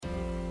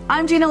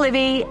I'm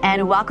Livy,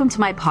 and welcome to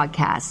my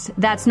podcast.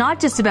 That's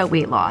not just about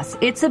weight loss.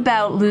 It's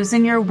about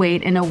losing your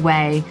weight in a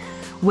way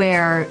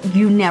where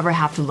you never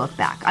have to look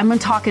back. I'm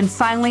talking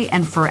finally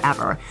and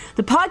forever.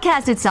 The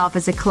podcast itself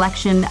is a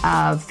collection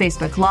of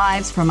Facebook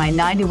Lives from my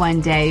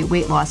 91-day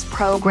weight loss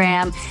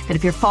program that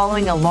if you're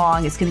following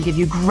along, it's going to give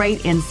you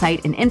great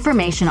insight and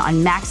information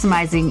on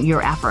maximizing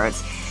your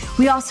efforts.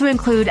 We also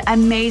include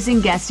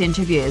amazing guest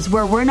interviews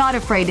where we're not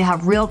afraid to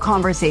have real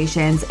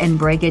conversations and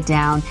break it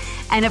down.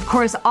 And of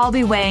course, I'll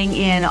be weighing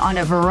in on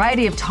a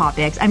variety of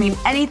topics. I mean,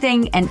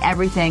 anything and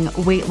everything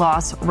weight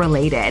loss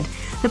related.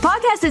 The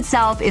podcast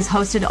itself is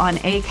hosted on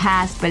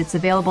Acast, but it's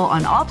available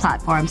on all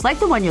platforms like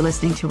the one you're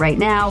listening to right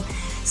now,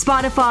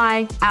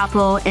 Spotify,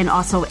 Apple, and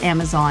also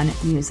Amazon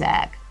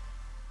Music.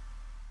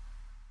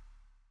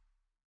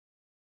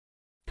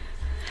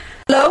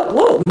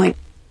 Hello? Whoa,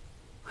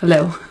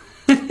 hello.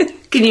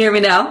 Can you hear me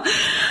now?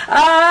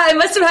 I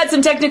must have had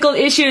some technical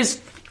issues.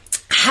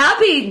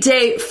 Happy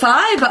day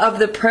 5 of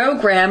the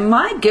program.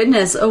 My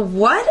goodness,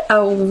 what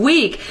a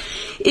week.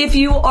 If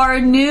you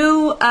are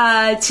new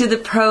to the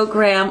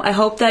program, I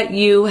hope that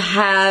you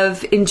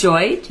have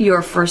enjoyed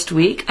your first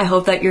week. I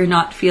hope that you're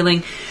not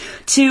feeling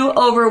too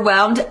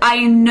overwhelmed.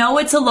 I know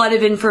it's a lot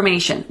of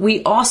information.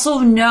 We also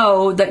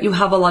know that you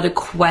have a lot of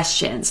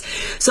questions.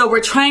 So we're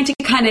trying to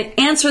kind of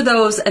answer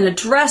those and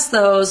address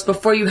those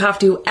before you have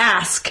to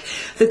ask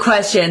the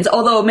questions.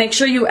 Although make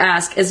sure you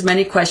ask as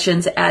many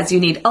questions as you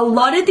need. A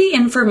lot of the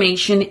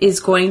information is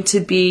going to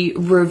be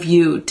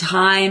reviewed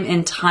time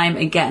and time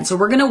again. So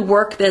we're going to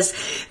work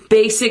this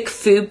basic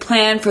food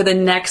plan for the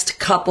next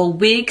couple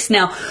weeks.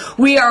 Now,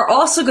 we are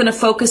also going to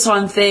focus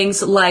on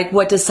things like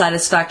what does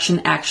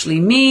satisfaction actually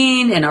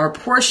mean and our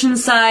portion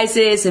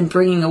sizes and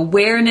bringing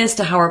awareness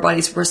to how our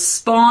body's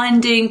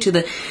responding to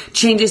the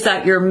changes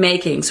that you're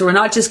making. So we're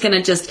not just going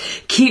to just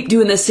keep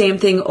doing the same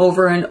thing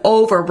over and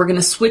over. We're going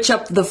to switch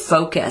up the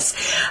focus.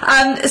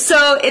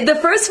 So the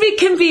first week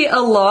can be a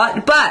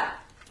lot, but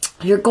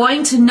you're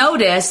going to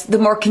notice the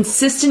more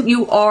consistent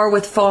you are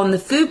with following the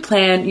food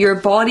plan, your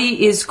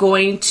body is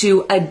going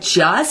to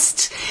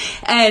adjust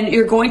and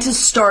you're going to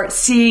start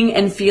seeing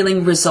and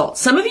feeling results.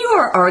 Some of you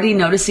are already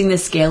noticing the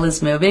scale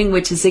is moving,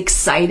 which is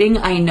exciting,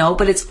 I know,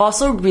 but it's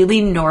also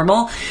really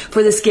normal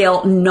for the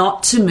scale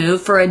not to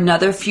move for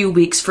another few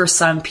weeks for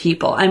some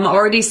people. I'm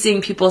already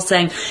seeing people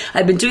saying,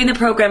 I've been doing the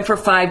program for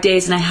 5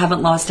 days and I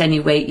haven't lost any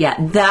weight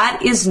yet.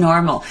 That is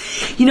normal.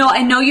 You know,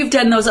 I know you've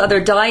done those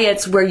other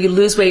diets where you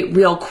lose weight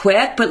real quick,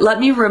 but let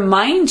me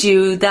remind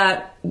you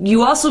that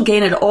you also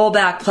gain it all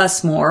back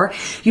plus more.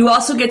 You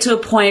also get to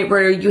a point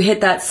where you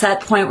hit that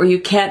set point where you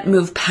can't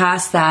move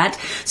past that.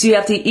 So you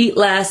have to eat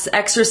less,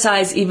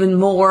 exercise even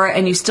more,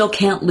 and you still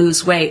can't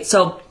lose weight.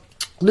 So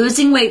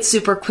losing weight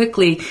super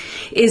quickly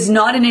is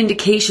not an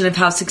indication of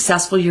how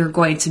successful you're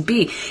going to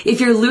be. If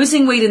you're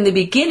losing weight in the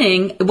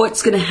beginning,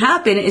 what's going to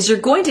happen is you're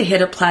going to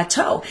hit a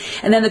plateau.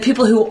 And then the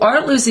people who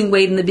aren't losing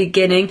weight in the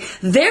beginning,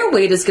 their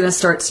weight is going to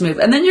start to move.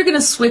 And then you're going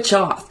to switch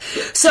off.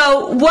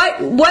 So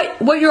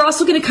what you're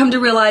also going to come to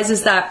realize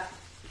is that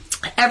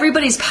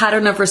everybody's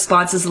pattern of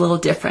response is a little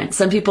different.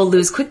 Some people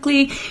lose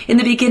quickly in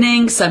the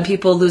beginning. Some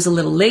people lose a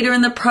little later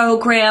in the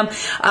program.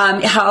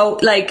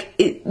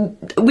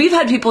 We've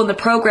had people in the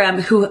program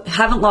who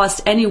haven't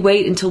lost any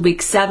weight until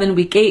week 7,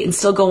 week 8, and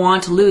still go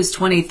on to lose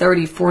 20,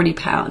 30, 40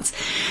 pounds,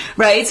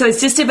 right? So it's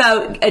just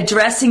about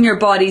addressing your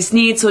body's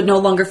needs so it no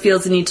longer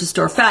feels the need to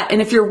store fat. And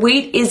if your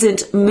weight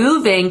isn't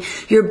moving,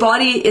 your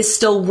body is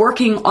still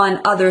working on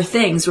other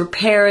things,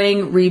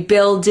 repairing,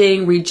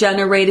 rebuilding,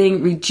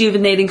 regenerating,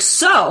 rejuvenating.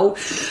 So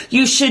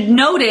you should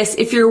notice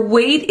if your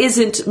weight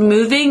isn't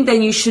moving,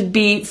 then you should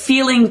be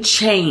feeling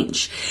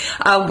change.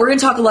 We're going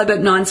to talk a lot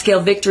about non-scale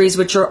victories,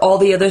 which are all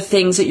the other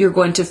things that you're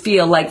going to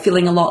feel, like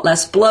feeling a lot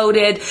less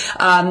bloated.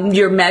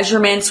 Your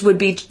measurements would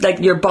be like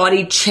your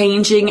body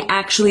changing,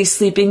 actually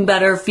sleeping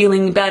better,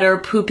 feeling better,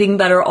 pooping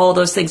better, all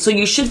those things. So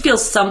you should feel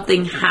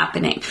something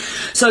happening.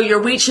 So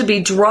your weight should be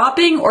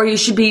dropping or you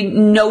should be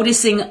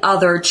noticing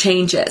other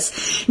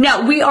changes.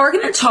 Now, we are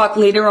going to talk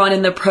later on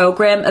in the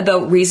program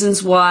about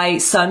reasons why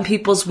some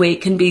people's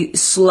weight can be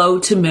slow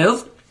to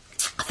move.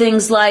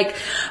 Things like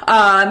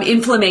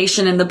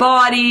inflammation in the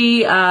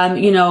body,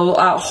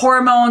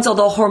 hormones,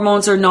 although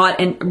hormones are not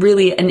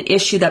really an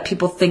issue that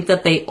people think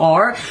that they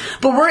are.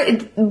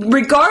 But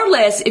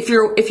regardless, if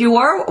you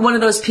are one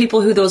of those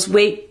people who those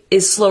weight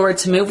is slower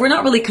to move, we're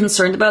not really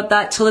concerned about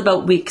that till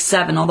about week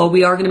 7, although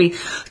we are going to be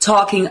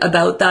talking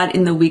about that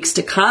in the weeks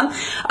to come.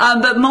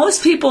 But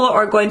most people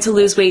are going to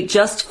lose weight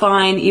just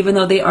fine, even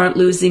though they aren't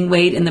losing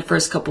weight in the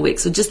first couple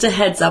weeks. So just a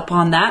heads up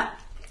on that.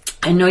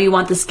 I know you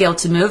want the scale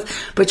to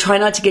move, but try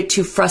not to get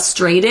too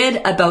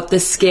frustrated about the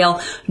scale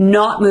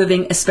not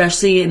moving,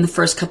 especially in the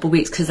first couple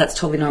weeks, because that's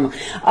totally normal.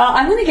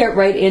 I'm going to get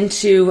right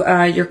into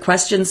your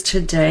questions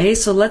today.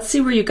 So let's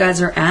see where you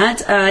guys are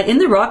at. In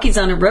the Rockies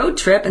on a road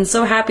trip, and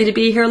so happy to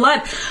be here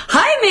live.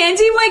 Hi,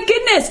 Mandy. My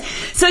goodness.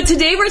 So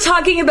today we're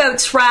talking about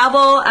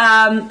travel.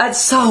 It's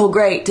so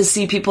great to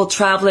see people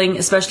traveling,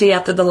 especially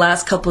after the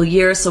last couple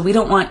years. So we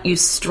don't want you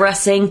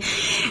stressing.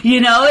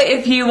 You know,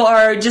 if you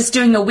are just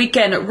doing a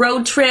weekend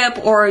road trip,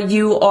 or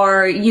you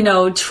are, you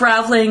know,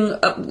 traveling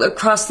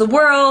across the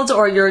world,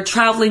 or you're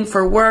traveling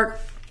for work,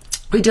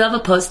 we do have a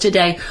post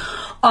today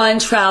on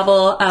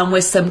travel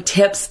with some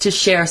tips to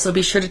share. So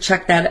be sure to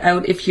check that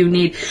out if you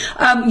need.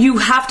 You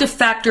have to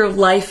factor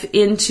life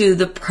into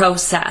the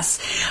process.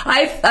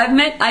 I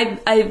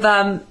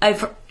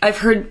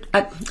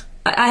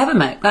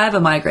have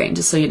a migraine,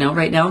 just so you know,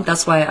 right now.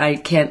 That's why I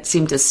can't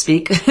seem to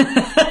speak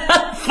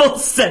full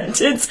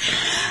sentence.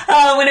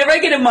 Whenever I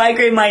get a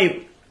migraine,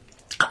 my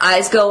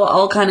eyes go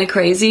all kind of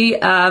crazy.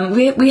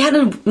 We had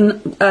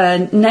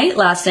a night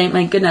last night.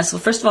 My goodness. Well,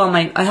 first of all,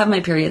 I have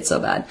my period so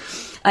bad.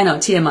 I know,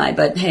 TMI,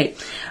 but hey,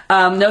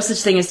 no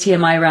such thing as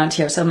TMI around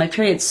here. So my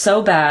period's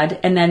so bad.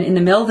 And then in the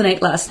middle of the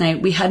night last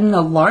night, we had an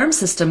alarm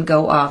system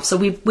go off. So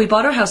we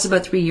bought our house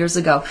about 3 years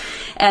ago,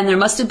 and there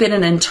must have been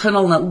an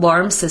internal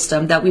alarm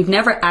system that we've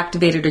never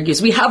activated or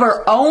used. We have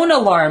our own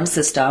alarm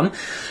system.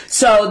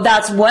 So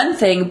that's one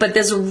thing, but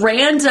this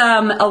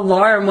random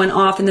alarm went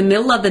off in the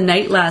middle of the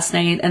night last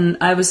night, and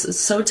I was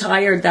so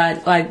tired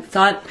that I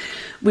thought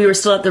we were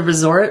still at the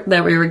resort,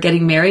 that we were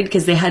getting married,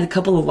 because they had a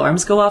couple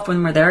alarms go off when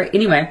we were there.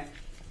 Anyway.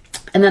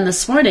 And then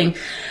this morning,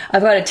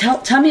 I've got a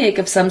tummy ache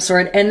of some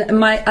sort,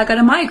 and I got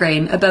a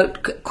migraine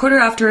about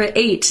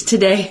 8:15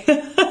 today.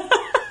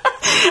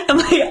 And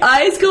my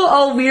eyes go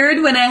all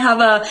weird when I have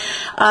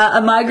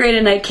a migraine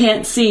and I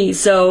can't see.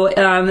 So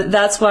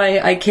that's why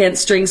I can't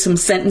string some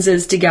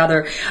sentences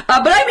together.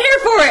 But I'm here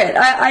for it.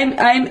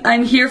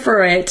 I'm here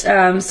for it.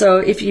 So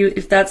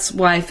if that's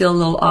why I feel a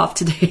little off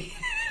today,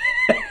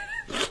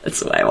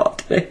 that's why I'm off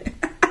today.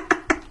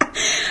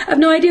 I have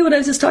no idea what I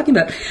was just talking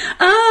about.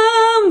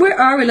 Where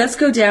are we? Let's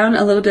go down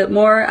a little bit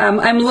more.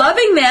 I'm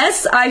loving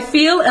this. I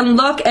feel and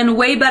look and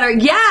way better.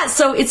 Yeah,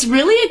 so it's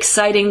really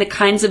exciting, the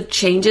kinds of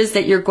changes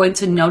that you're going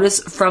to notice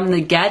from the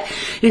get.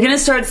 You're going to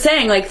start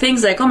saying like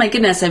things like, oh my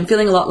goodness, I'm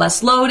feeling a lot less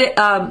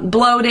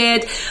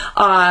bloated.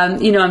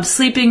 I'm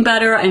sleeping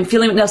better. I'm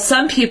feeling, now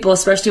some people,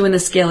 especially when the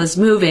scale is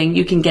moving,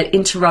 you can get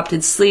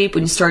interrupted sleep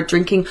when you start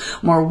drinking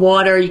more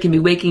water. You can be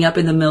waking up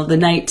in the middle of the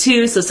night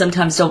too. So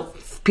sometimes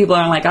people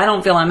are like, I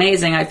don't feel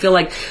amazing. I feel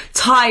like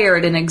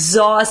tired and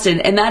exhausted.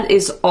 And that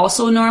is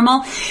also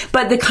normal.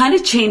 But the kind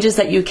of changes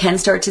that you can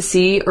start to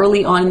see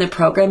early on in the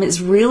program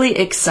is really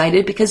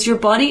excited, because your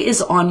body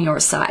is on your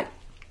side.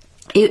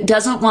 It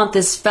doesn't want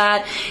this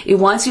fat. It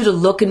wants you to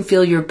look and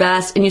feel your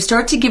best. And you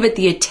start to give it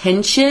the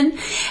attention,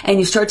 and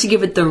you start to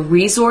give it the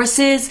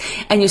resources,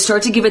 and you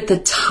start to give it the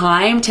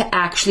time to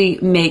actually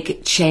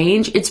make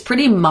change. It's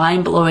pretty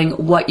mind-blowing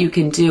what you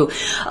can do.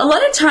 A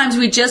lot of times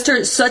we just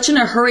are such in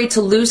a hurry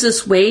to lose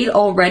this weight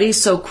already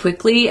so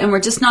quickly, and we're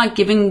just not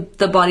giving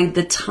the body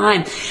the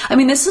time. I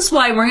mean, this is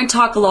why we're going to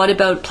talk a lot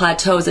about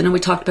plateaus. I know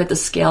we talked about the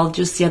scale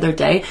just the other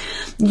day.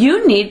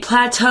 You need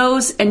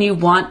plateaus, and you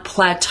want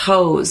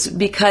plateaus,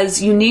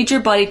 because you need your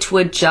body to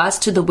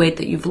adjust to the weight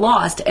that you've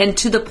lost. And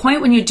to the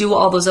point when you do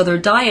all those other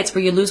diets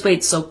where you lose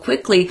weight so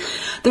quickly,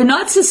 they're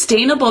not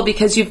sustainable,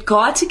 because you've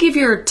got to give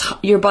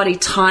your body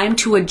time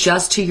to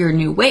adjust to your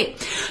new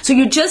weight. So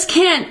you just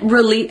can't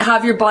really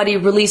have your body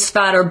release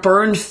fat or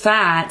burn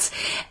fat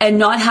and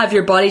not have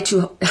your body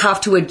to have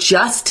to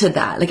adjust to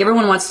that. Like,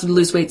 everyone wants to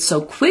lose weight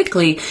so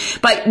quickly,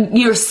 but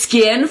your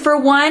skin, for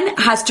one,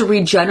 has to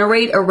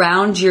regenerate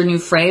around your new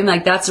frame.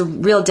 Like, that's a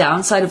real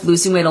downside of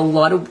losing weight, a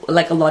lot of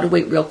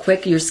weight real quick.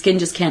 Your skin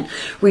just can't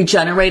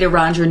regenerate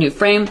around your new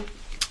frame.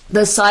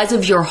 The size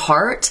of your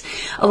heart,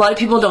 a lot of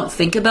people don't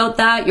think about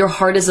that. Your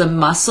heart is a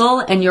muscle,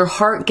 and your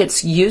heart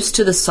gets used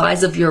to the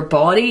size of your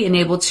body and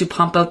able to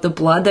pump out the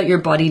blood that your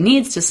body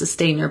needs to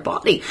sustain your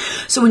body.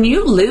 So when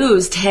you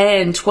lose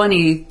 10,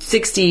 20,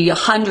 60,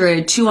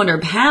 100,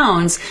 200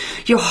 pounds,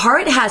 your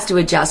heart has to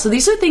adjust. So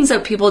these are things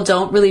that people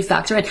don't really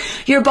factor in.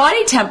 Your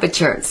body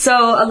temperature. So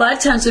a lot of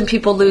times when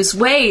people lose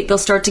weight, they'll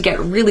start to get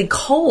really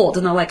cold,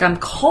 and they're like, I'm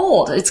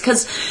cold. It's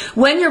because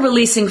when you're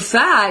releasing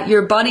fat,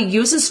 your body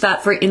uses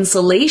fat for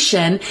insulation.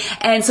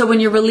 And so when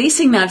you're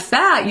releasing that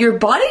fat, your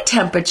body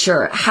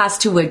temperature has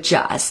to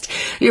adjust.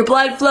 Your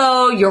blood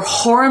flow, your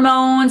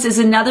hormones is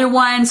another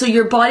one. So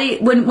your body,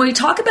 when we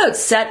talk about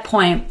set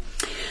point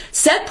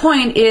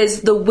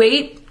is the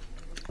weight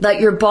that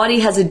your body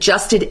has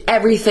adjusted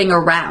everything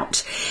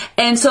around.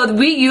 And so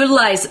we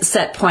utilize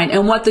set point.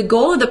 And what the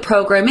goal of the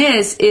program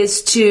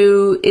is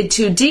to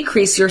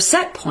decrease your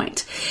set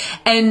point.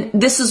 And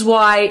this is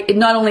why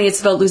not only it's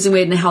about losing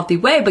weight in a healthy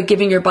way, but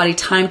giving your body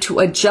time to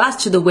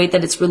adjust to the weight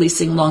that it's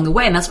releasing along the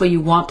way. And that's why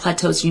you want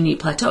plateaus, you need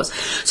plateaus.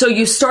 So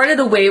you start at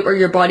a weight where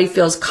your body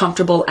feels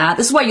comfortable at.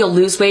 This is why you'll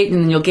lose weight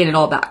and then you'll gain it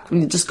all back.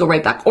 You just go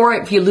right back. Or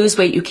if you lose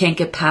weight, you can't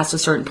get past a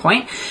certain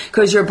point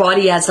because your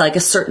body has like a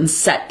certain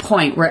set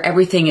point where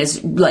everything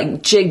is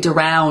like jigged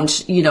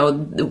around,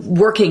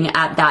 working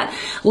at that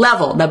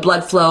level, the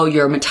blood flow,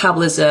 your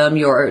metabolism,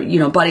 your,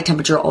 body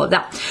temperature, all of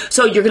that.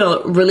 So you're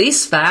going to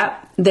release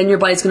fat, then your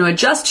body's going to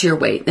adjust to your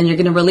weight. Then you're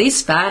going to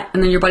release fat,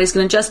 and then your body's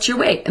going to adjust to your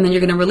weight. And then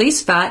you're going to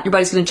release fat, your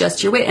body's going to adjust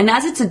to your weight. And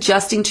as it's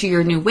adjusting to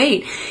your new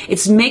weight,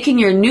 it's making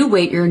your new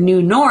weight your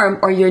new norm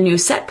or your new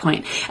set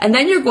point. And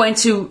then you're going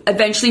to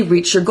eventually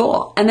reach your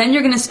goal. And then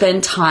you're going to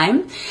spend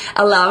time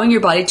allowing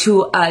your body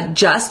to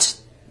adjust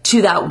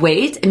to that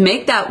weight and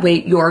make that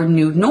weight your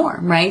new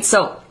norm, right?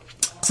 So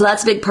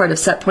that's a big part of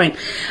set point.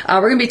 We're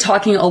going to be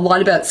talking a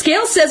lot about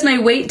scale says my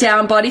weight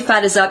down, body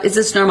fat is up. Is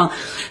this normal?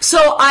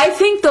 So I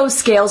think those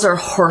scales are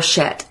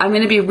horseshit. I'm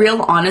going to be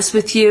real honest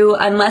with you.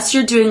 Unless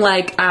you're doing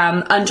like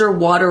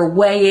underwater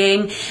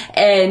weighing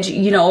and,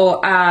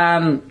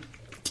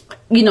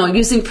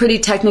 using pretty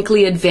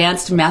technically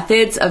advanced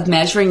methods of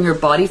measuring your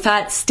body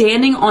fat,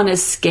 standing on a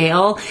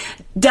scale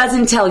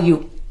doesn't tell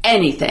you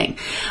anything.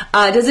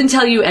 Doesn't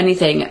tell you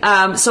anything.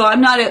 So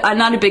I'm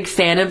not a big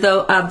fan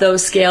of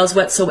those scales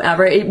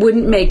whatsoever. It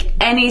wouldn't make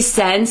any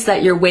sense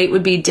that your weight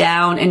would be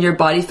down and your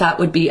body fat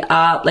would be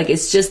up. Like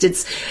it's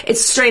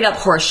straight up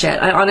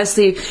horseshit. I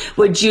honestly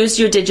would use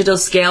your digital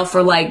scale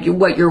for like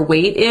what your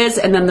weight is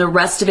and then the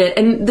rest of it.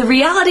 And the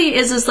reality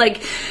is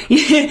like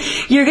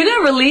you're going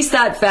to release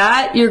that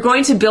fat. You're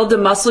going to build the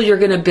muscle you're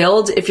going to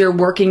build if you're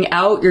working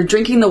out. You're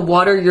drinking the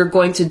water you're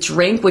going to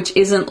drink, which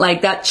isn't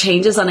like that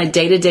changes on a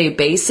day-to-day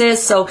basis.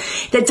 So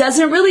that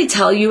doesn't really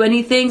tell you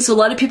anything. So a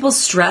lot of people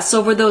stress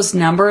over those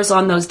numbers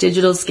on those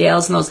digital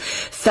scales and those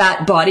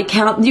fat body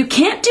count. You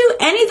can't do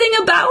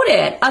anything about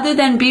it other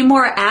than be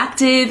more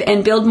active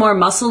and build more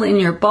muscle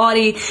in your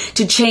body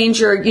to change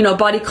your,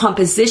 body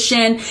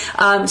composition,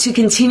 to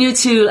continue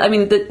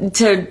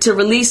to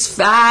release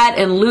fat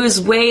and lose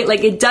weight.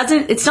 Like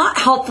it's not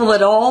helpful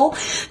at all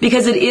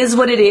because it is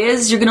what it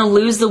is. You're going to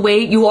lose the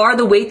weight. You are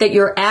the weight that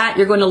you're at.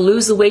 You're going to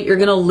lose the weight you're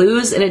going to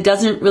lose. And it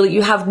doesn't really,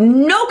 you have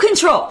no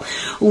control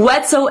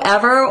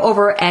whatsoever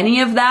over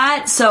any of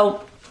that.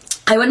 So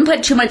I wouldn't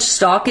put too much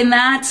stock in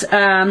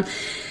that.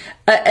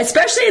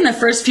 Especially in the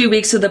first few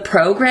weeks of the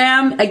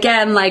program.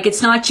 Again, like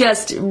it's not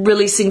just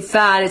releasing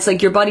fat, it's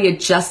like your body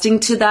adjusting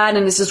to that,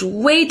 and it's just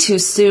way too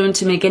soon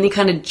to make any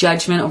kind of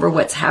judgment over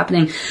what's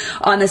happening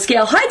on the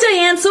scale. Hi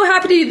Diane, so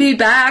happy to be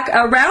back.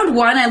 Round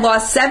 1, I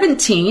lost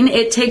 17.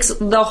 It takes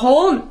the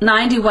whole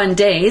 91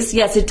 days.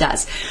 Yes, it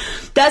does.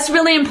 That's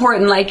really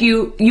important. Like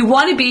you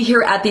want to be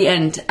here at the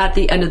end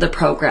of the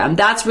program.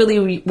 That's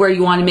really where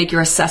you want to make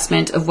your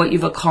assessment of what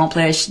you've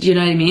accomplished. You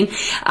know what I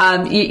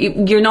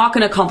mean? You're not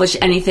going to accomplish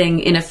anything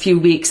in a few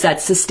weeks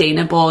that's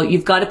sustainable.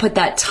 You've got to put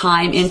that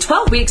time in.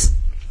 12 weeks.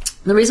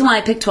 The reason why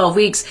I picked 12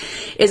 weeks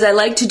is I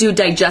like to do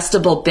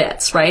digestible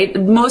bits, right?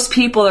 Most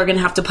people are going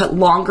to have to put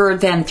longer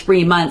than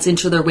 3 months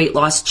into their weight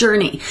loss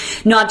journey,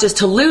 not just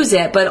to lose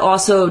it, but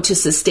also to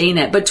sustain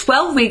it. But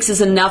 12 weeks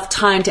is enough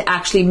time to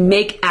actually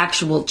make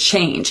actual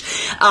change,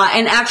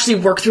 and actually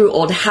work through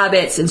old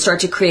habits and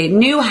start to create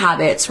new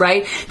habits,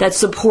 right? That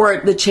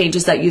support the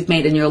changes that you've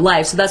made in your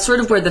life. So that's sort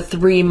of where the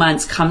 3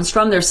 months comes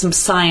from. There's some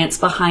science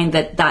behind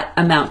that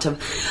amount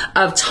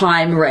of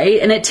time,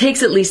 right? And it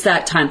takes at least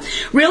that time.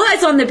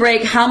 Realize on the break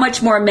how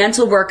much more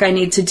mental work I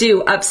need to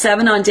do. Up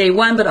 7 on day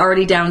 1, but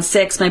already down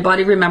 6. My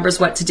body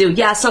remembers what to do.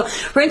 Yeah, so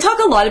we're going to talk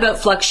a lot about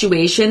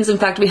fluctuations. In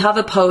fact, we have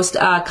a post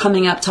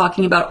coming up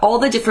talking about all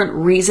the different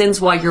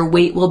reasons why your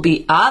weight will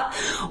be up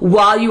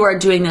while you are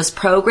doing this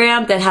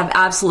program that have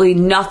absolutely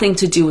nothing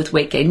to do with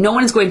weight gain. No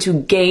one is going to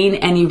gain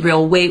any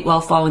real weight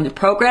while following the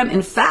program.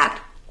 In fact,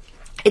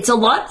 it's a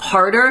lot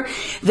harder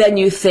than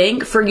you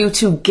think for you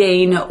to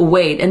gain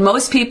weight. And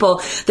most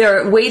people,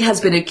 their weight has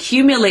been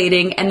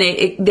accumulating and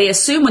they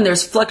assume when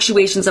there's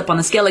fluctuations up on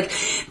the scale, like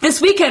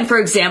this weekend, for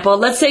example,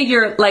 let's say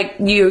you're like,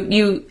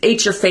 you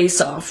ate your face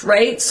off,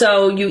 right?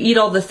 So you eat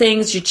all the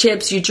things, you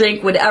chips, you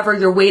drink, whatever,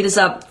 your weight is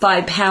up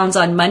 5 pounds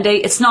on Monday.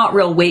 It's not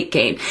real weight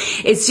gain.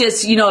 It's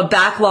just, a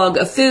backlog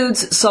of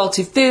foods,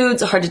 salty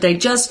foods, hard to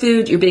digest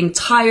food, you're being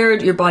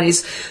tired, your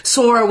body's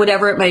sore,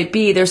 whatever it might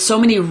be. There's so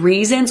many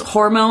reasons,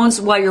 hormones,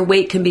 why your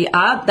weight can be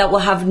up that will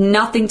have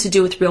nothing to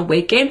do with real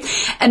weight gain.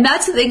 And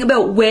that's the thing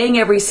about weighing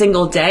every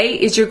single day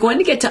is you're going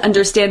to get to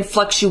understand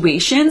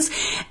fluctuations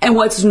and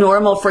what's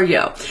normal for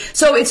you.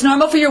 So it's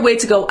normal for your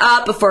weight to go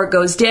up before it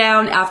goes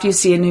down. After you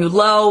see a new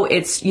low,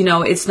 it's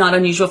not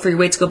unusual for your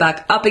weight to go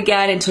back up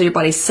again until your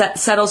body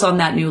settles on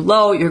that new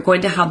low. You're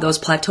going to have those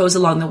plateaus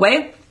along the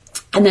way.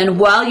 And then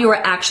while you are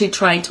actually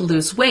trying to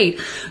lose weight,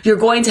 you're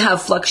going to have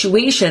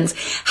fluctuations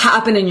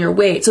happen in your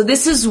weight. So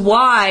this is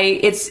why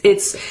it's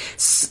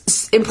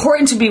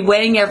important to be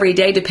weighing every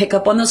day to pick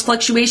up on those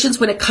fluctuations.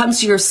 When it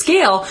comes to your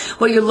scale,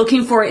 what you're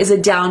looking for is a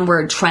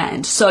downward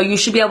trend. So you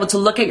should be able to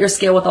look at your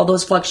scale with all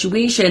those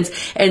fluctuations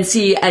and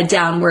see a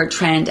downward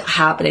trend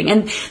happening.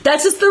 And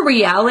that's just the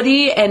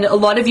reality. And a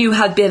lot of you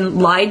have been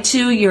lied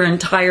to your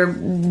entire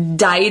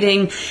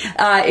dieting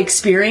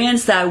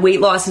experience, that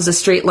weight loss is a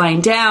straight line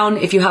down.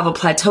 If you have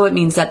a plateau, it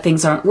means that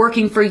things aren't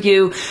working for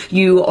you.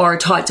 You are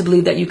taught to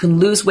believe that you can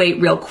lose weight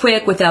real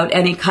quick without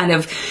any kind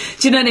of,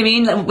 do you know what I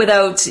mean?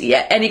 Without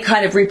any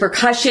kind of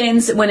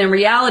repercussions, when in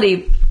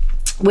reality,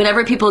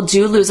 whenever people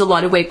do lose a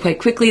lot of weight quite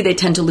quickly, they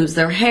tend to lose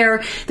their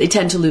hair, they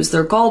tend to lose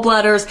their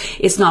gallbladders.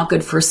 It's not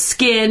good for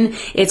skin.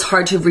 It's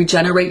hard to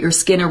regenerate your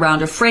skin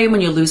around a frame when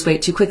you lose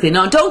weight too quickly.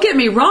 Now, don't get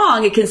me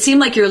wrong, it can seem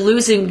like you're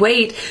losing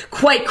weight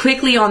quite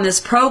quickly on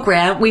this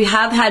program. We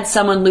have had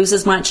someone lose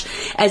as much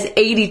as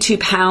 82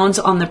 pounds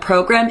on the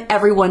program.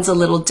 Everyone's a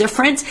little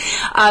different.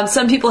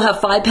 Some people have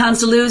 5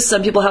 pounds to lose.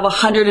 Some people have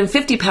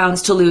 150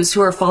 pounds to lose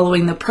who are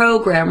following the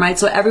program, right?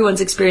 So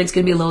everyone's experience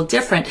can be a little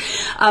different.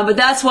 But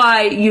that's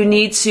why you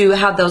need to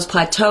have those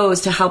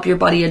plateaus to help your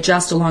body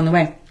adjust along the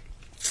way.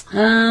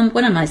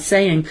 What am I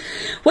saying?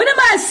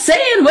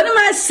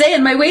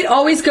 My weight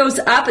always goes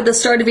up at the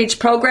start of each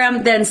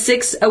program. Then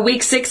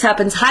week 6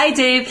 happens. Hi,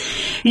 Dave.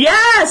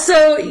 Yeah.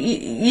 So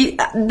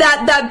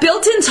that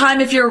built-in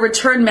time, if you're a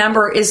return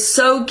member, is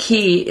so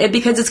key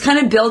because it's kind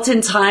of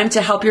built-in time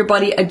to help your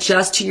body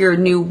adjust to your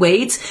new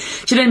weight.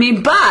 Do you know what I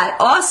mean? But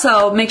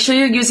also make sure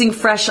you're using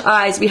fresh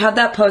eyes. We have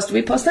that post. Did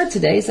we post that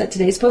today? Is that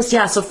today's post?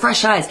 Yeah. So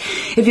fresh eyes.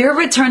 If you're a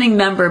returning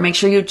member, make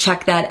sure you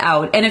check that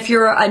out. And if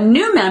you're a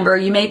new member,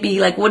 you may be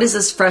like, what is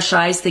this fresh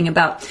eyes thing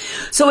about?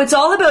 So it's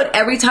all about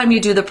every time you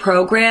do the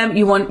program,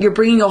 you're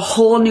bringing a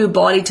whole new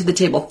body to the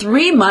table.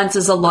 3 months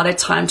is a lot of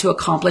time to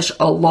accomplish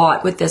a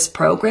lot with this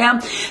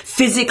program,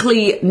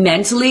 physically,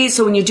 mentally.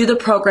 So when you do the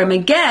program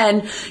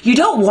again, you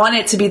don't want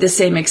it to be the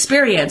same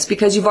experience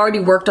because you've already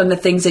worked on the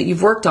things that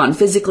you've worked on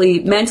physically,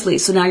 mentally.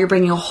 So now you're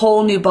bringing a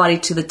whole new body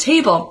to the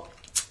table.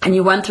 And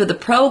you went through the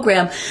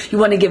program, you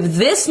want to give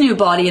this new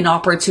body an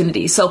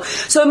opportunity. So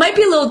it might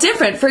be a little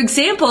different. For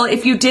example,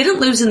 if you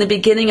didn't lose in the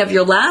beginning of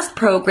your last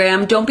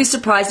program, don't be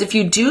surprised if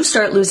you do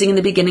start losing in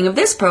the beginning of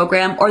this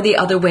program or the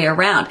other way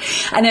around.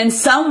 And then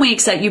some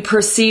weeks that you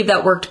perceive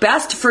that worked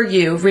best for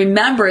you,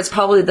 remember it's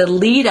probably the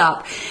lead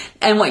up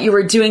and what you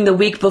were doing the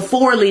week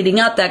before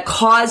leading up that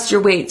caused your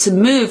weight to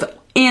move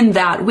in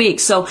that week.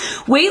 So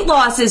weight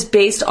loss is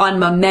based on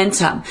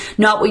momentum,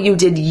 not what you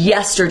did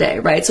yesterday,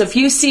 right? So if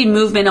you see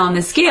movement on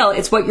the scale,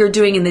 it's what you're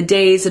doing in the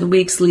days and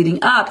weeks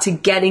leading up to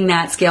getting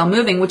that scale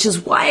moving, which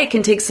is why it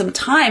can take some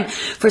time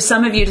for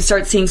some of you to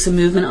start seeing some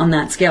movement on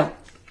that scale.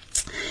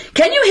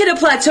 Can you hit a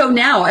plateau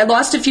now? I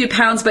lost a few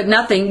pounds, but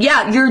nothing.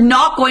 Yeah, you're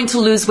not going to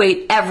lose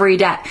weight every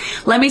day.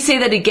 Let me say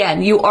that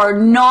again. You are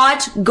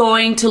not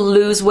going to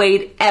lose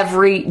weight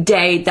every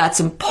day. That's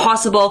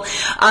impossible.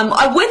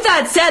 With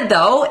that said,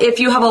 though, if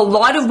you have a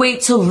lot of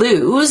weight to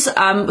lose,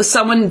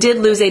 someone did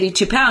lose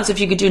 82 pounds. If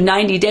you could do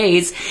 90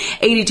 days,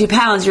 82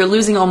 pounds, you're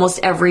losing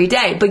almost every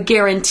day. But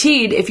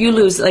guaranteed, if you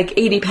lose like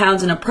 80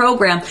 pounds in a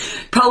program,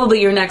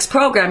 probably your next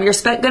program, you're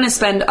going to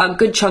spend a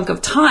good chunk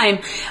of time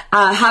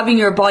having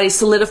your body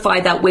solidify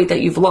that weight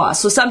that you've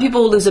lost. So some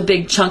people will lose a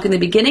big chunk in the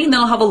beginning,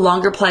 they'll have a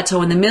longer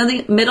plateau in the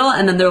middle,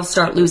 and then they'll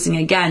start losing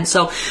again.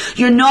 So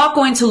you're not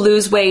going to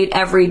lose weight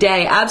every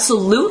day.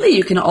 Absolutely,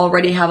 you can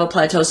already have a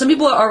plateau. Some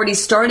people are already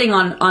starting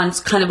on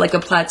kind of like a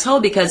plateau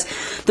because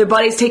their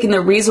body's taking the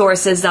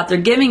resources that they're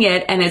giving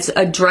it and it's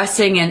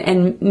addressing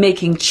and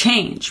making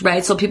change,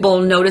 right? So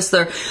people notice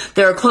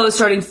their clothes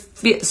starting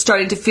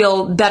to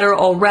feel better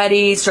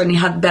already, starting to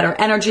have better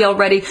energy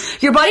already.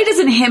 Your body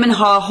doesn't hem and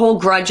haw,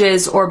 hold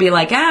grudges, or be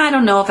like, I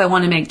don't know if I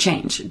want to make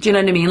change. Do you know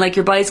what I mean? Like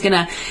your body's going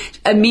to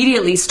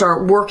immediately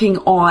start working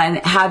on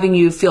having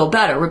you feel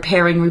better,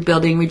 repairing,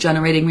 rebuilding,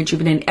 regenerating,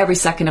 rejuvenating every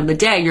second of the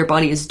day. Your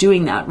body is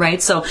doing that,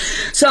 right? So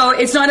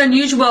it's not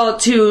unusual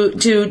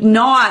to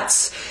not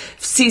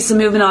see some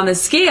movement on the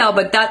scale,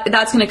 but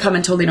that's going to come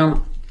in totally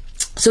normal.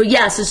 So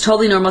yes, it's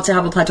totally normal to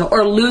have a plateau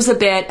or lose a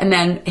bit and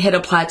then hit a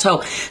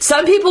plateau.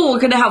 Some people are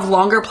going to have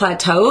longer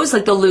plateaus,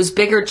 like they'll lose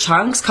bigger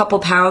chunks, couple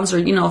pounds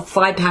or,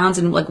 5 pounds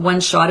in like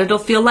one shot. It'll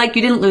feel like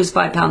you didn't lose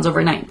 5 pounds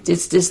overnight.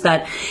 It's just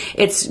that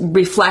it's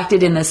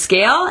reflected in the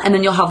scale and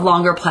then you'll have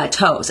longer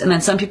plateaus. And then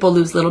some people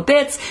lose little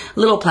bits,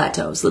 little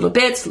plateaus, little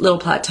bits, little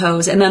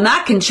plateaus. And then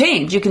that can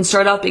change. You can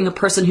start off being a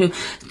person who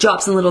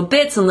drops in little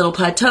bits and little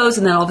plateaus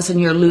and then all of a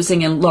sudden you're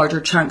losing in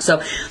larger chunks.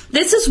 So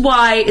this is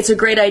why it's a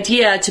great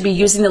idea to be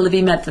using the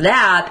Livy Method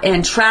app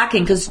and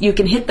tracking, because you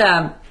can hit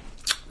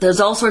there's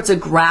all sorts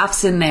of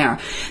graphs in there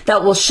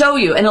that will show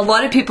you. And a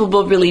lot of people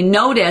will really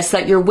notice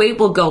that your weight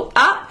will go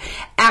up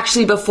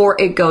actually before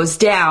it goes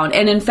down.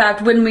 And in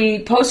fact, when we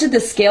posted the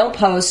scale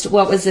post,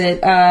 what was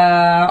it,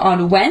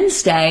 on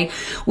Wednesday,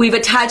 we've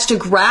attached a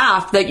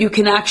graph that you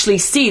can actually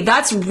see.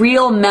 That's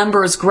real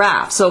members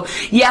graph. So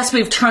yes,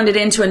 we've turned it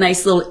into a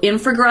nice little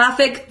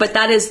infographic, but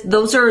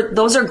those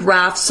are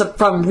graphs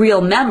from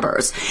real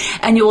members.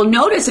 And you will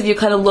notice if you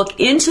kind of look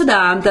into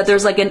them that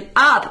there's like an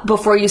up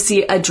before you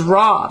see a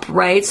drop,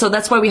 right? So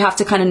that's why we have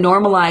to kind of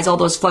normalize all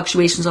those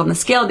fluctuations on the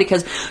scale,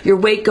 because your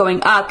weight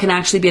going up can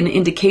actually be an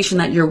indication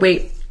that your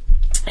weight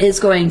is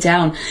going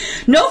down.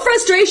 No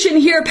frustration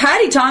here.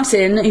 Patty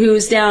Thompson,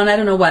 who's down,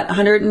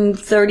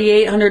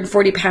 138,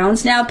 140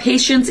 pounds now.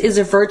 Patience is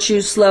a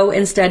virtue. Slow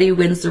and steady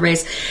wins the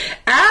race.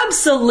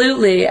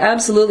 Absolutely.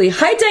 Absolutely.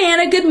 Hi,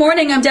 Diana. Good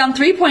morning. I'm down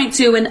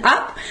 3.2 and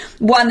up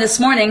 1 this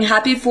morning.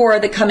 Happy for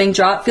the coming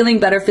drop. Feeling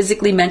better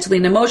physically, mentally,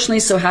 and emotionally.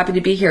 So happy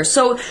to be here.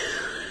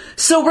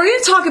 So we're going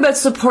to talk about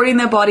supporting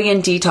the body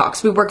in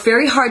detox. We work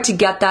very hard to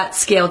get that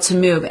scale to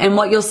move. And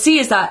what you'll see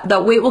is that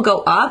the weight will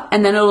go up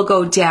and then it'll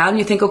go down.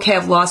 You think, okay,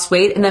 I've lost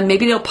weight, and then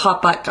maybe it'll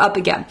pop back up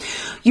again.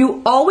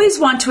 You always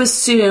want to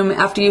assume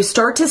after you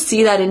start to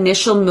see that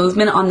initial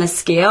movement on the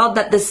scale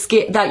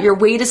that your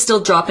weight is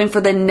still dropping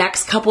for the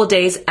next couple of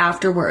days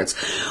afterwards.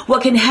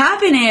 What can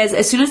happen is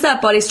as soon as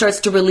that body starts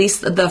to release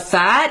the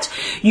fat,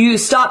 you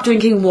stop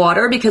drinking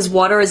water because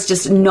water is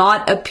just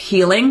not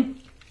appealing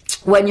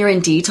when you're in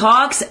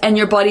detox, and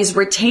your body's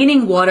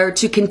retaining water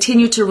to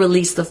continue to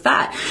release the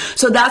fat.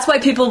 So that's why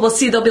people will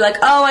see, they'll be like,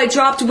 oh, I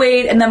dropped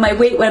weight and then my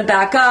weight went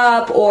back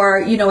up,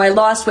 or, I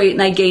lost weight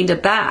and I gained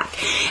it back.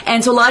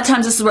 And so a lot of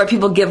times this is where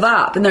people give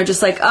up and they're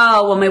just like,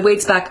 oh, well, my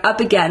weight's back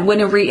up again. When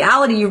in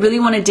reality, you really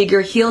want to dig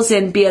your heels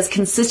in, be as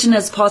consistent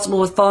as possible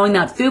with following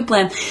that food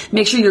plan.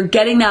 Make sure you're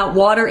getting that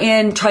water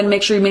in, try to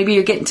make sure maybe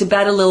you're getting to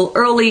bed a little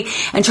early,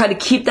 and try to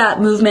keep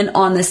that movement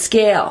on the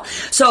scale.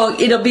 So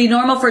it'll be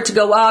normal for it to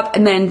go up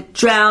and then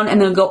down and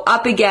then go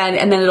up again,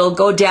 and then it'll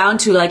go down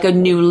to like a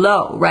new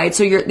low, right?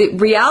 So the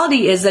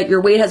reality is that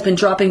your weight has been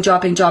dropping,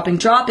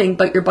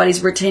 but your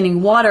body's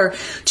retaining water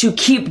to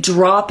keep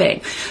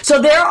dropping.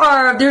 So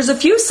there's a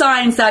few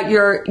signs that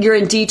you're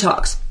in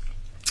detox,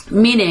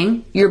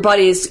 meaning your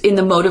body is in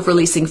the mode of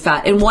releasing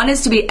fat. And one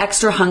is to be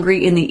extra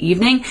hungry in the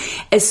evening,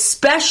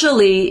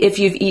 especially if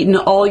you've eaten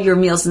all your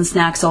meals and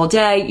snacks all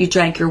day, you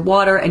drank your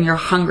water, and you're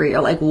hungry.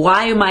 You're like,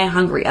 why am I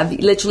hungry? I've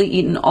literally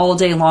eaten all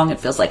day long, it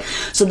feels like.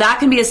 So that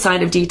can be a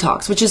sign of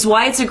detox, which is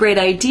why it's a great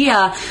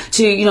idea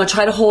to,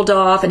 try to hold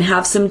off and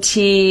have some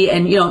tea.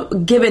 And,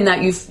 given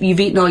that you've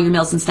eaten all your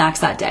meals and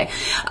snacks that day,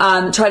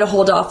 try to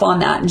hold off on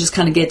that and just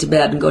kind of get to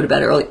bed and go to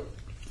bed early.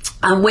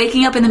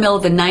 Waking up in the middle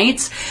of the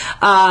night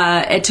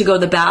to go to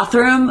the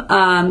bathroom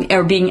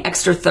or being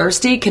extra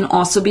thirsty can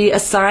also be a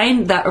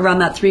sign that around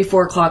that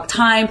 3-4 o'clock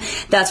time,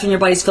 that's when your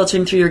body's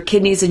filtering through your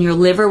kidneys and your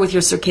liver with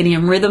your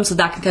circadian rhythm. So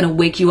that can kind of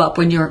wake you up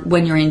when you're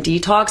in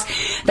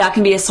detox. That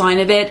can be a sign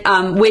of it.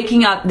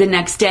 Waking up the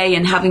next day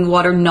and having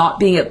water not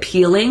being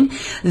appealing,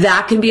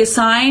 that can be a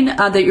sign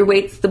that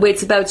the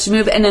weight's about to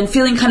move. And then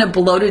feeling kind of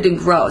bloated and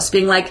gross,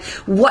 being like,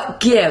 what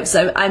gives?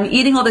 I'm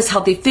eating all this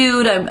healthy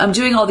food. I'm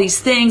doing all these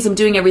things. I'm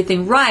doing everything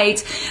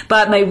right,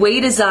 but my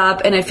weight is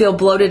up and I feel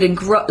bloated and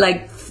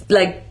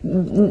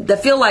I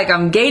feel like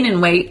I'm gaining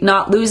weight,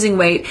 not losing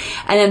weight.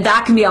 And then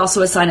that can be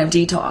also a sign of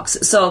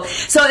detox. So,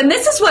 and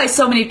this is why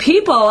so many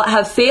people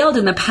have failed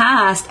in the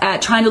past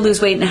at trying to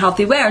lose weight in a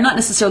healthy way, or not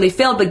necessarily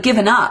failed, but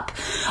given up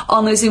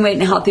on losing weight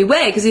in a healthy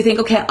way. Because you think,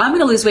 okay, I'm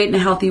going to lose weight in a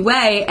healthy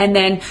way. And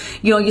then,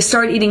 you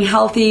start eating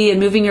healthy and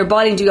moving your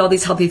body and doing all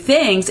these healthy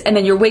things. And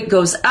then your weight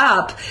goes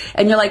up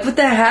and you're like, what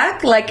the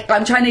heck? Like,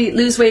 I'm trying to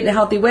lose weight in a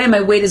healthy way and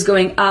my weight is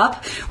going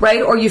up,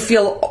 right? Or you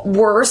feel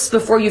worse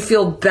before you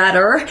feel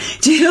better.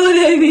 Do you know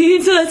what I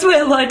mean? So that's why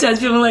a lot of times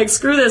people are like,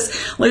 screw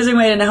this losing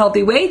weight in a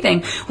healthy way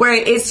thing, where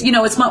it's,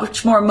 it's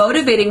much more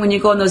motivating when you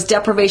go on those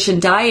deprivation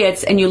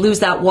diets and you lose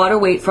that water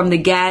weight from the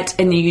get,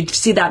 and you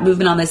see that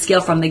movement on the scale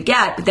from the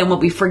get. But then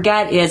what we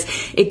forget is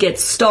it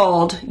gets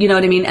stalled, you know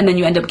what I mean? And then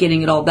you end up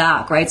getting it all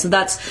back, right? So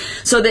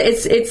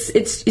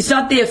it's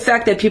not the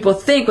effect that people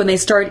think when they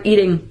start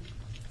eating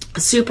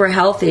super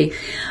healthy.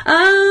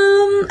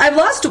 I've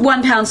lost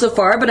 1 pound so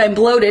far, but I'm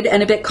bloated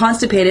and a bit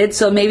constipated,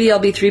 so maybe I'll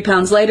be 3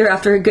 pounds lighter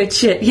after a good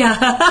shit. Yeah.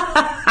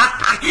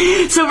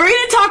 So we're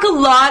going to talk a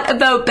lot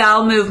about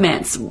bowel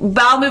movements.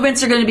 Bowel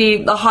movements are going to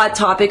be a hot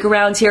topic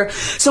around here.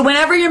 So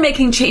whenever you're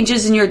making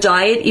changes in your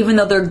diet, even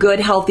though they're good,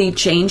 healthy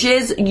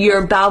changes,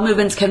 your bowel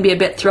movements can be a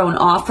bit thrown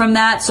off from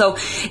that. So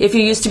if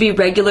you used to be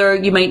regular,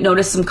 you might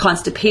notice some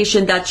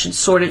constipation. That should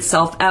sort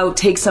itself out.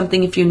 Take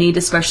something if you need,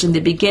 especially in the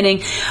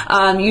beginning.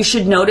 You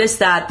should notice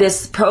that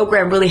this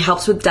program really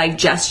helps with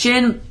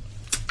digestion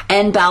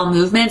and bowel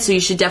movement, so you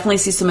should definitely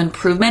see some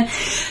improvement.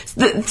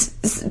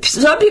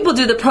 Some people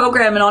do the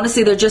program and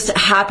honestly they're just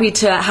happy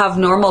to have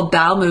normal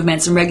bowel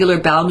movements and regular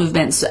bowel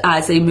movements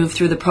as they move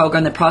through the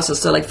program, the process.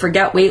 So like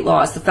forget weight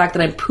loss, the fact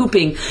that I'm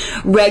pooping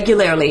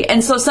regularly.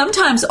 And so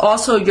sometimes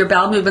also your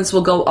bowel movements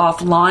will go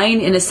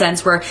offline in a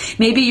sense where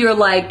maybe you're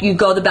like you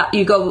go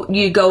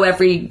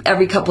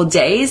every couple of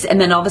days, and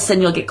then all of a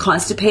sudden you'll get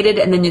constipated,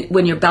 and then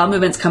when your bowel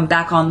movements come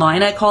back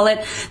online, I call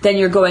it, then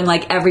you're going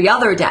like every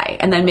other day,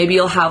 and then maybe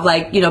you'll have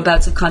like,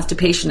 bouts of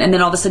constipation, and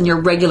then all of a sudden you're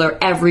regular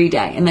every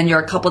day, and then you're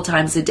a couple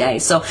times a day.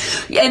 So,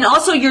 and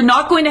also you're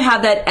not going to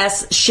have that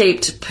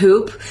S-shaped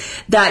poop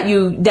that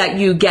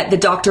you get, the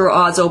Dr.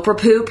 Oz Oprah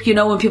poop,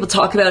 when people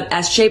talk about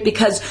S-shape,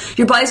 because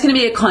your body's going to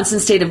be a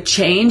constant state of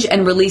change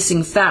and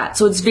releasing fat.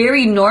 So it's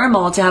very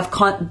normal to have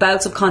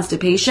bouts of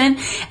constipation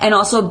and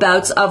also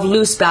bouts of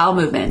loose bowel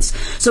movements.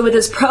 So with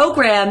this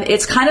program,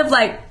 it's kind of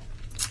like,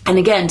 and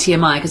again,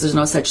 TMI, because there's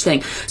no such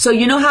thing. So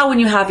how when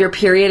you have your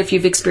period, if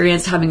you've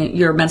experienced having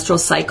your menstrual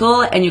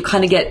cycle and you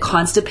kind of get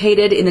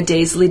constipated in the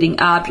days leading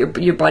up, your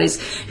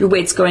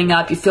weight's going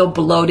up, you feel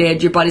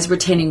bloated, your body's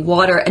retaining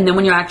water, and then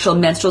when your actual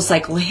menstrual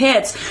cycle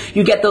hits,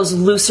 you get those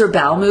looser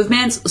bowel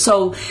movements.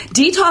 So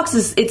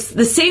detox it's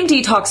the same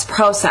detox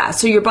process.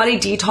 So your body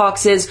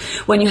detoxes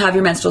when you have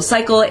your menstrual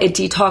cycle, it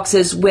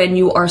detoxes when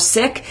you are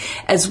sick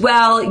as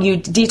well, you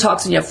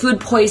detox when you have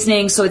food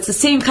poisoning. So it's the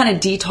same kind of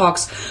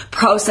detox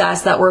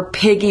process that we're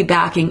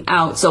piggybacking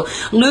out. So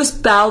loose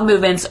bowel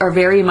movements are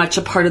very much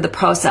a part of the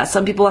process.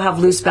 Some people have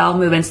loose bowel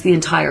movements the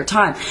entire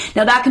time.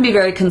 Now that can be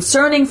very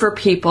concerning for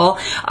people,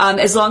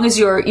 as long as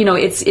you're,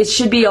 it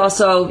should be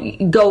also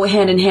go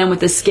hand in hand with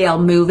the scale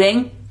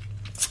moving.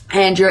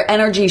 And your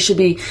energy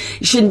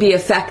shouldn't be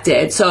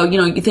affected. So,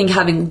 you think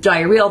having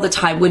diarrhea all the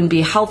time wouldn't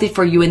be healthy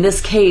for you. In this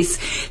case,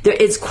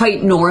 it's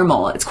quite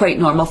normal. It's quite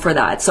normal for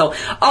that. So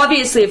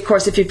obviously, of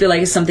course, if you feel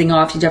like it's something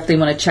off, you definitely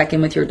want to check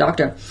in with your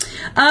doctor.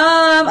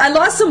 I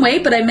lost some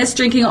weight, but I missed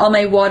drinking all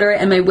my water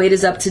and my weight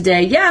is up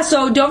today. Yeah.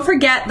 So don't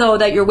forget though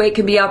that your weight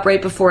can be up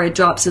right before it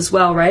drops as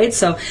well, right?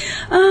 So,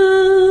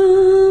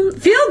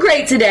 feel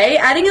great today.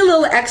 Adding a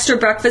little extra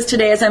breakfast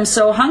today as I'm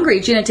so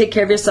hungry. Gina, take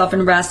care of yourself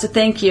and rest.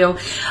 Thank you.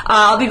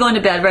 I'll be going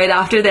to bed right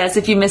after this.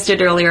 If you missed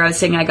it earlier, I was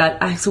saying I got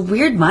a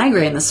weird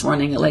migraine this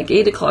morning at like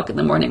 8 o'clock in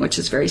the morning, which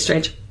is very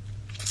strange.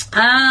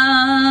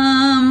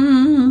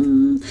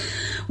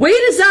 Weight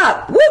is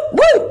up. Woo,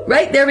 woo.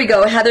 Right, there we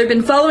go. Heather,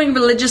 been following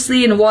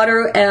religiously, and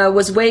water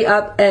was way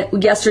up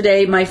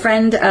yesterday. My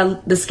friend,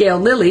 the scale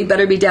Lily,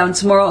 better be down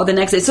tomorrow or the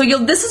next day. So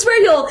this is where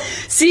you'll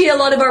see a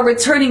lot of our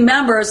returning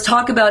members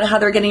talk about how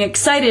they're getting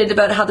excited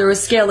about how their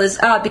scale is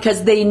up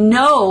because they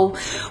know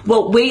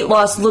what weight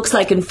loss looks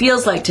like and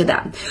feels like to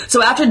them.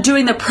 So after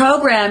doing the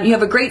program, you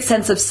have a great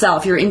sense of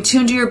self. You're in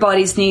tune to your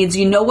body's needs.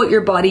 You know what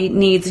your body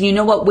needs, and you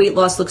know what weight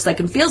loss looks like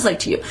and feels like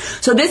to you.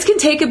 So this can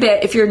take a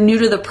bit if you're new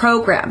to the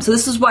program. So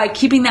this is why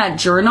keeping that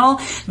journal,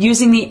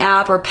 using the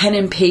app or pen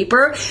and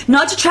paper,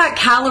 not to track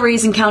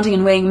calories and counting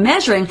and weighing,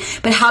 measuring,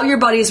 but how your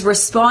body is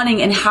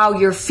responding and how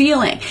you're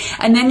feeling.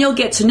 And then you'll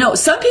get to know.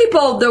 Some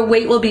people, their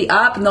weight will be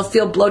up and they'll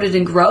feel bloated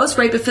and gross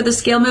right before the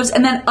scale moves.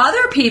 And then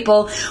other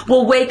people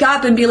will wake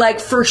up and be like,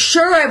 for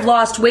sure I've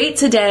lost weight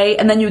today.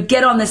 And then you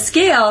get on the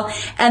scale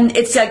and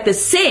it's like the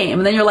same.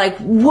 And then you're like,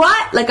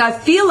 what? Like I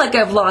feel like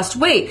I've lost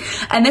weight.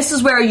 And this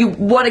is where you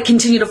want to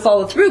continue to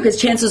follow through because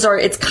chances are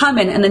it's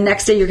coming and the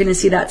next day you're going to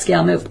see that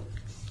scale move.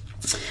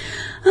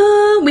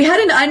 We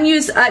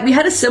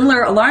had a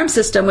similar alarm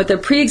system with a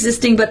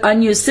pre-existing but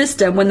unused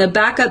system. When the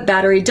backup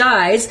battery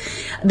dies,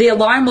 the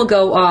alarm will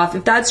go off.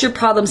 If that's your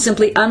problem,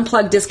 simply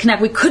unplug,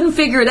 disconnect. We couldn't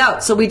figure it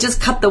out, so we just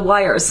cut the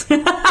wires.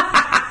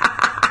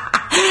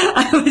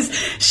 I was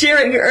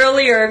sharing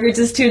earlier, if you're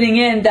just tuning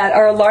in, that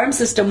our alarm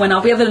system went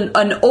off. We have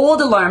an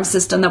old alarm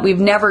system that we've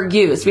never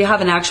used. We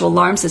have an actual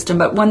alarm system,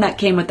 but one that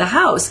came with the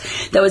house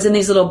that was in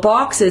these little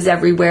boxes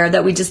everywhere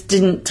that we just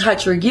didn't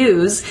touch or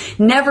use.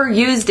 Never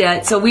used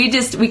it. So we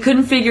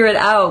couldn't figure it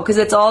out because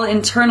it's all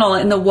internal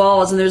in the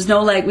walls and there's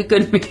no we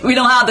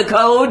don't have the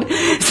code.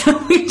 So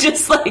we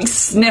just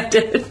sniffed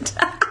it.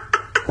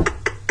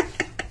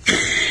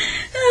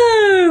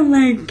 Oh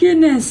my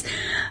goodness.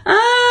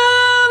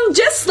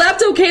 Just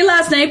slept okay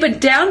last night,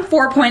 but down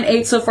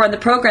 4.8 so far in the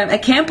program. I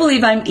can't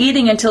believe I'm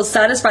eating until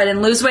satisfied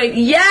and lose weight.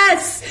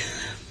 Yes!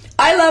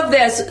 I love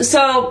this.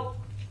 So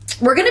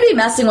we're going to be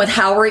messing with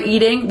how we're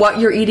eating, what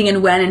you're eating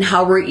and when, and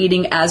how we're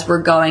eating as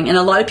we're going. And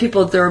a lot of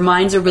people, their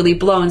minds are really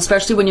blown,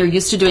 especially when you're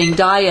used to doing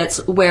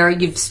diets where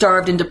you've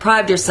starved and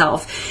deprived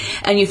yourself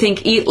and you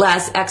think eat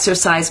less,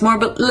 exercise more.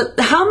 But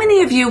how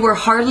many of you were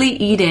hardly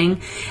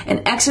eating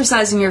and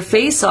exercising your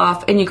face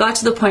off and you got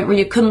to the point where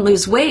you couldn't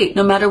lose weight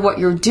no matter what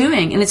you're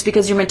doing? And it's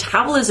because your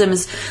metabolism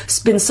has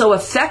been so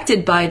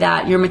affected by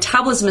that. Your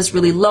metabolism is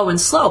really low and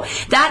slow.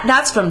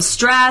 That's from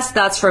stress,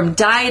 that's from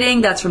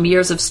dieting, that's from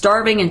years of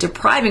starving and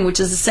depriving, which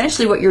is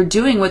essentially what you're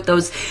doing with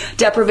those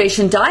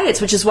deprivation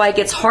diets, which is why it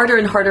gets harder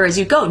and harder as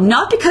you go.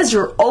 Not because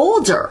you're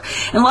older.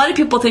 And a lot of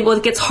people think, well,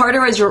 it gets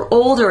harder as you're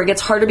older. It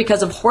gets harder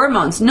because of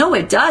hormones. No,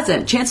 it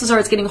doesn't. Chances are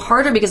it's getting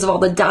harder because of all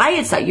the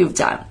diets that you've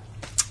done.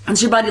 And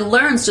so your body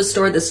learns to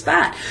store this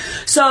fat.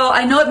 So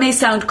I know it may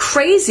sound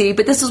crazy,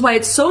 but this is why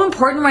it's so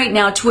important right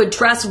now to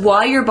address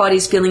why your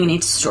body's feeling you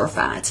need to store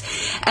fat.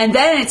 And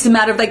then it's a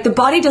matter of like, the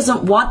body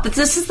doesn't want that.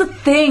 This is the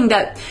thing,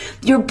 that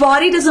your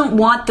body doesn't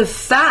want the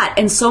fat.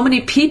 And so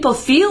many people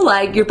feel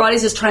like your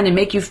body's just trying to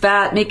make you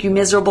fat, make you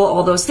miserable,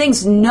 all those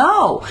things.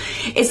 No,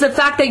 it's the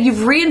fact that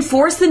you've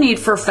reinforced the need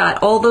for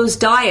fat, all those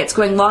diets,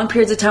 going long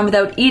periods of time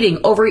without eating,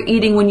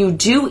 overeating when you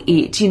do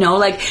eat,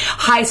 like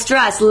high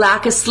stress,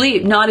 lack of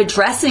sleep, not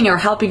addressing or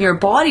helping your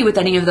body with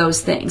any of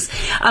those things.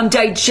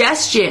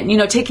 Digestion,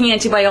 taking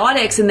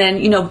antibiotics and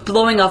then,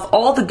 blowing off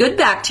all the good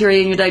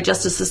bacteria in your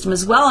digestive system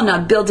as well, and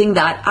not building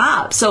that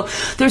up. So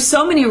there's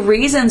so many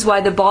reasons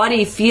why the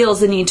body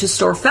feels the need to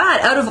store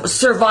fat out of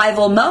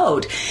survival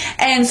mode.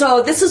 And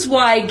so this is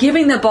why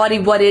giving the body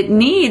what it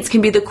needs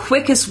can be the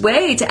quickest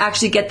way to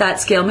actually get that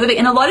scale moving.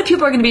 And a lot of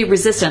people are going to be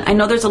resistant. I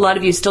know there's a lot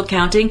of you still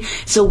counting,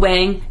 still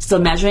weighing, still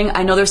measuring.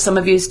 I know there's some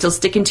of you still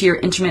sticking to your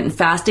intermittent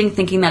fasting,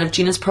 thinking that if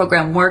Gina's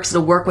program works,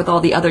 it'll work with all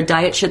the other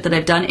diet shit that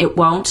I've done. It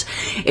won't.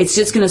 It's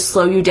just going to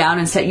slow you down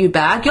and set you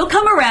back. You'll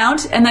come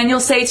around and then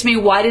you'll say to me,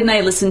 why didn't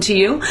I listen to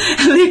you?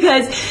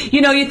 Because,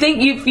 you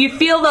think you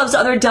feel those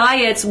other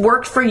diets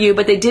worked for you,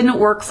 but they didn't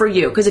work for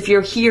you. Because if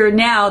you're here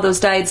now, those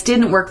diets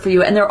didn't work for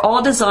you, and they're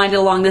all designed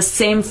along the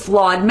same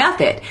flawed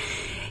method.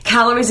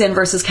 Calories in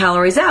versus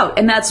calories out.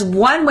 And that's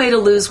one way to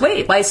lose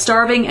weight, by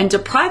starving and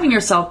depriving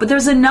yourself. But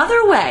there's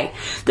another way.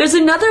 There's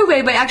another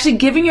way, by actually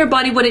giving your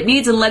body what it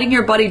needs and letting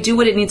your body do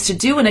what it needs to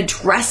do, and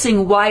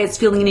addressing why it's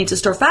feeling you need to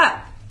store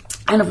fat.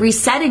 And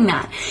resetting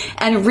that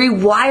and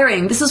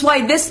rewiring. This is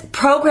why this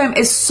program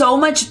is so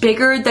much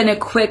bigger than a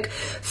quick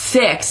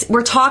fix.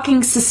 We're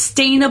talking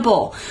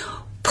sustainable,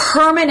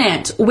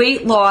 permanent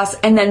weight loss,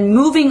 and then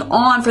moving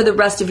on for the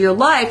rest of your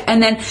life.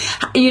 And then,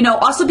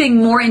 also being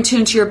more in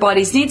tune to your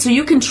body's needs, so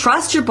you can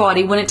trust your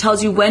body when it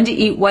tells you when to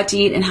eat, what to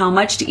eat, and how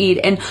much to eat.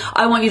 And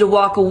I want you to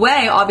walk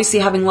away, obviously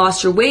having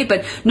lost your weight,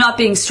 but not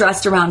being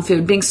stressed around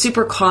food, being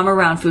super calm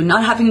around food,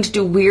 not having to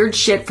do weird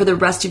shit for the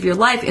rest of your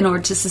life in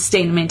order to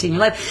sustain and maintain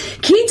your life.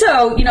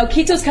 Keto,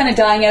 keto's kind of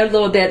dying out a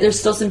little bit. There's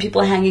still some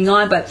people hanging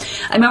on, but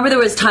I remember there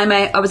was a time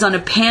I was on a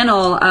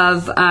panel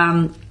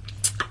of,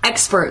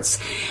 experts,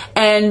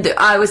 and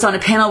I was on a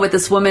panel with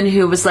this woman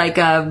who was like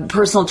a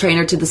personal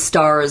trainer to the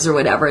stars or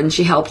whatever, and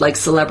she helped like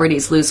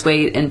celebrities lose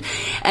weight, and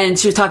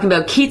she was talking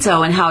about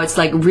keto and how it's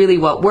like really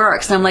what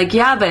works. And I'm like,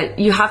 yeah, but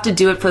you have to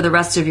do it for the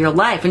rest of your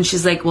life. And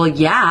she's like, well,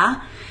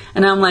 yeah.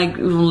 And I'm like,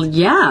 well,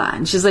 yeah.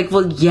 And she's like,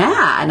 well,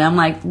 yeah. And I'm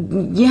like,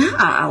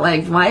 yeah.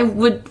 Like, why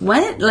would,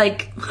 what?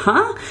 Like,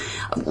 huh?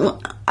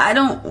 I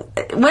don't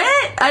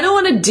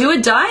want to do a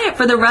diet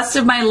for the rest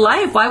of my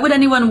life. Why would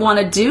anyone want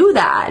to do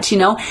that?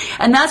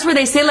 And that's where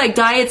they say, like,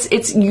 diets,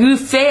 it's you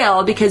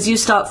fail because you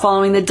stop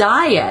following the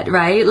diet,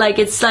 right? Like,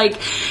 it's like,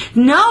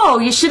 no,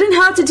 you shouldn't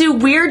have to do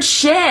weird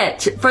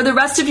shit for the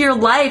rest of your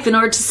life in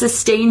order to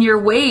sustain your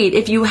weight.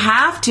 If you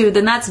have to,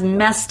 then that's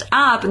messed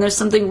up, and there's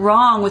something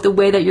wrong with the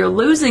way that you're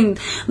losing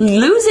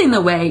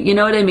the weight. You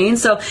know what I mean?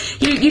 So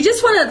you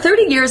just want to,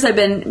 30 years I've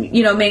been,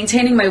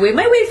 maintaining my weight.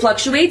 My weight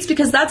fluctuates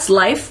because that's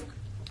life.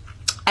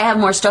 I have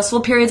more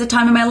stressful periods of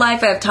time in my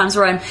life. I have times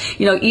where I'm,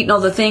 eating all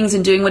the things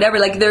and doing whatever.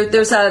 Like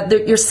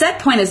your set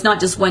point is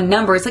not just one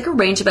number. It's like a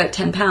range of about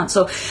 10 pounds.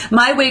 So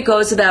my weight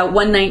goes about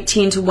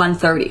 119 to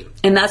 130.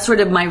 And that's sort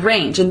of my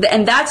range. And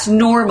that's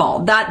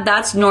normal.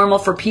 That's normal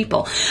for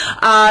people.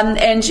 But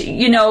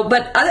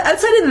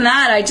outside of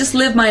that, I just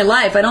live my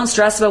life. I don't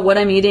stress about what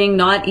I'm eating,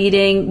 not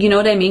eating, you know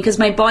what I mean? Because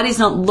my body's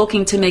not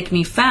looking to make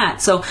me fat.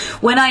 So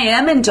when I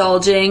am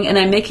indulging and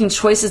I'm making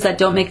choices that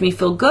don't make me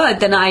feel good,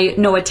 then I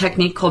know a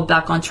technique called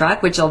Back on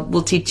Track, which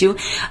we'll teach you,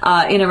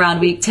 in around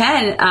week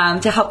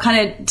 10, to help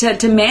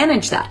to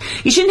manage that.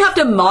 You shouldn't have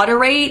to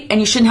moderate,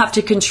 and you shouldn't have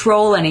to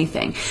control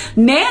anything.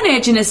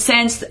 Manage in a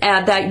sense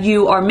that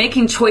you are making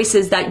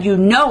choices that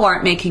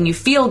aren't making you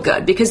feel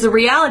good, because the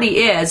reality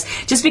is,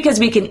 just because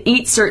we can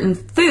eat certain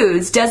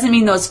foods doesn't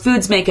mean those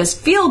foods make us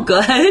feel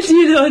good.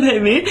 You know what I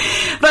mean?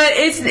 But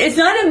it's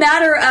not a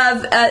matter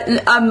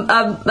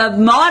of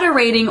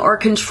moderating or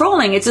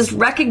controlling. It's just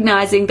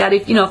recognizing that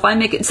if I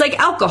make it's like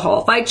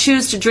alcohol. If I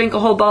choose to drink a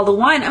whole bottle of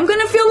wine, I'm going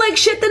to feel like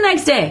shit the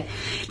next day.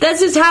 That's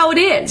just how it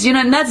is,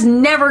 and that's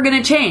never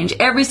going to change.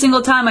 Every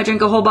single time I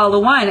drink a whole bottle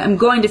of wine, I'm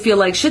going to feel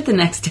like shit the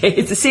next day.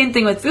 It's the same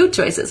thing with food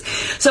choices.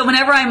 So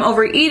whenever I'm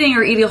overeating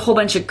or eating a whole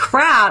bunch of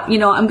crap,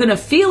 I'm going to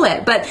feel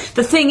it. But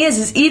the thing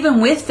is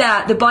even with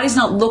that, the body's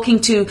not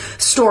looking to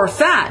store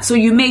fat. So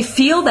you may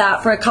feel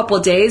that for a couple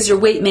of days. Your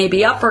weight may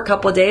be up for a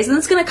couple of days, and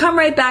it's going to come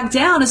right back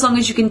down as long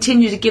as you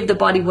continue to give the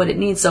body what it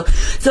needs. So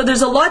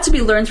there's a lot to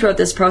be learned throughout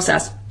this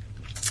process.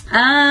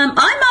 I'm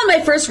on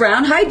my first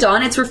round. Hi,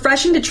 Dawn. It's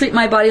refreshing to treat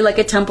my body like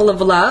a temple of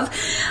love,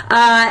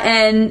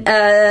 and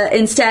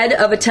instead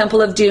of a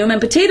temple of doom and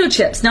potato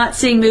chips. Not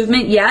seeing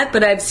movement yet,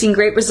 but I've seen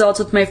great results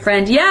with my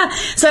friend. Yeah,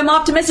 so I'm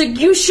optimistic.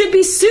 You should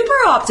be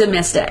super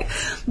optimistic,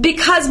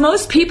 because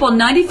most people,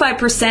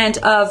 95%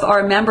 of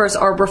our members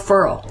are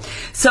referral.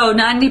 So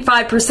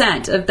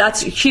 95%,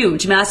 that's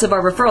huge, massive,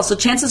 are referral. So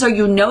chances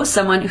are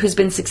someone who's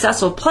been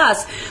successful.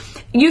 Plus,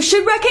 you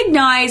should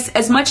recognize,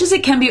 as much as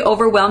it can be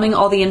overwhelming,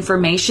 all the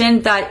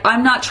information, that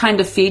I'm not trying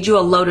to feed you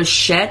a load of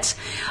shit.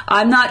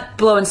 I'm not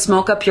blowing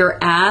smoke up your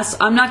ass.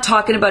 I'm not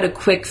talking about a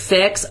quick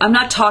fix. I'm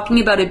not talking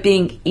about it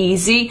being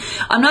easy.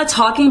 I'm not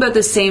talking about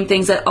the same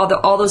things that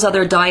all those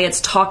other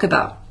diets talk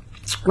about.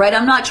 Right?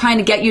 I'm not trying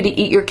to get you to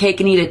eat your cake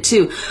and eat it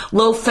too.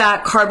 Low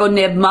fat, carbo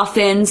nib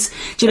muffins.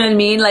 Do you know what I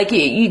mean? Like, do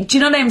you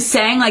know what I'm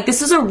saying? Like,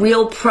 this is a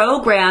real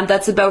program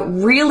that's about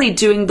really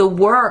doing the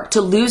work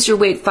to lose your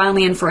weight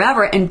finally and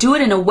forever, and do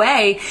it in a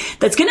way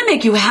that's going to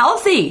make you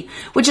healthy,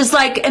 which is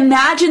like,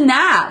 imagine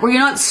that, where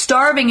you're not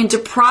starving and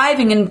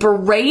depriving and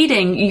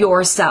berating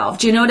yourself.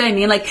 Do you know what I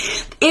mean? Like,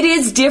 it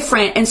is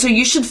different. And so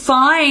you should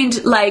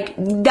find, like,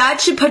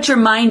 that should put your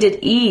mind at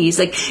ease.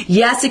 Like,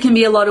 yes, it can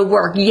be a lot of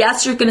work.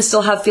 Yes, you're going to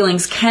still have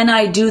feelings. Can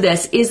I do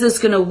this? Is this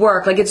going to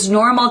work? Like, it's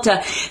normal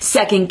to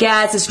second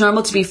guess. It's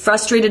normal to be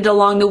frustrated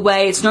along the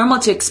way. It's normal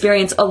to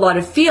experience a lot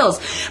of feels.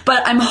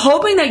 But I'm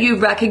hoping that you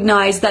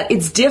recognize that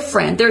it's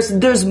different.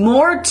 There's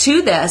more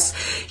to this,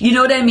 you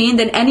know what I mean,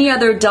 than any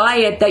other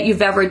diet that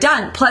you've ever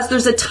done. Plus,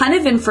 there's a ton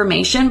of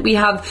information. We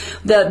have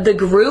the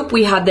group,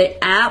 we have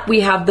the app,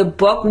 we have the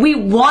book. We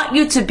want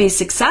you to be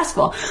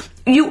successful.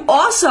 You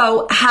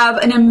also have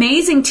an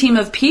amazing team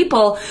of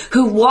people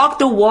who walk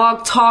the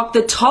walk, talk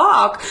the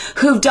talk,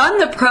 who've done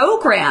the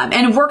program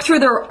and work through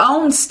their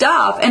own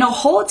stuff, and a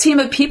whole team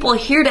of people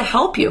here to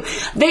help you.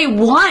 They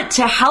want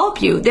to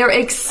help you. They're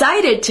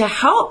excited to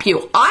help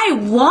you. I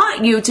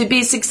want you to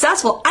be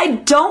successful. I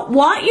don't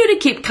want you to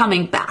keep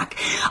coming back.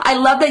 I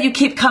love that you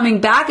keep coming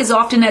back as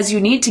often as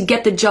you need to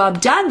get the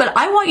job done, but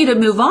I want you to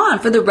move on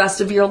for the rest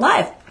of your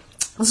life.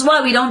 That's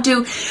why we don't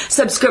do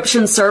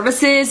subscription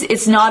services.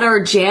 It's not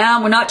our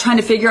jam. We're not trying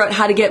to figure out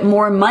how to get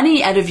more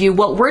money out of you.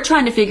 What we're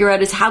trying to figure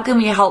out is, how can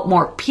we help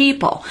more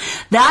people?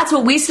 That's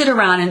what we sit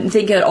around and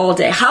think it all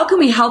day. How can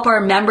we help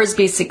our members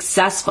be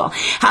successful?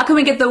 How can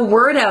we get the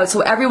word out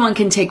so everyone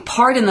can take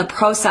part in the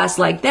process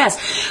like this?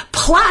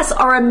 Plus,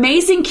 our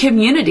amazing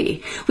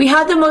community. We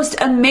have the most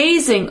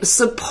amazing,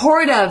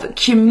 supportive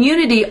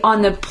community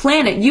on the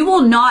planet. You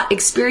will not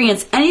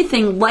experience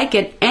anything like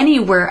it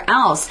anywhere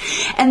else.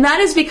 And that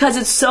is because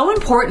it's so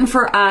important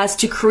for us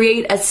to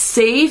create a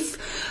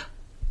safe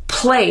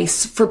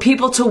place for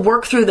people to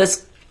work through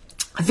this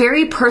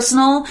very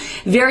personal,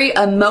 very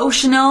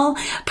emotional,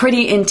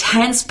 pretty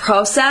intense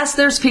process.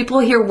 There's people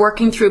here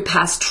working through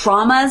past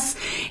traumas,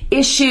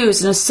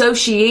 issues and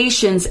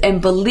associations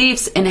and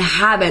beliefs and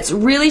habits,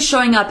 really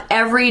showing up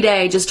every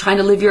day, just trying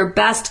to live your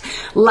best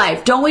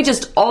life. Don't we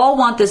just all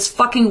want this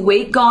fucking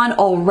weight gone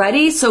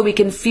already so we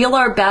can feel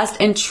our best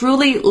and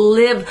truly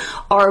live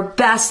our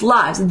best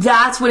lives?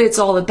 That's what it's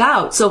all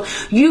about. So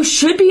you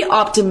should be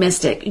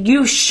optimistic.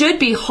 You should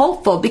be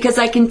hopeful, because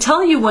I can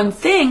tell you one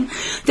thing,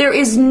 there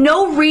is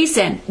no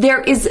reason, there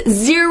is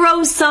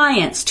zero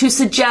science to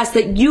suggest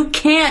that you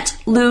can't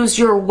lose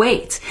your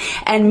weight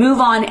and move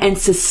on and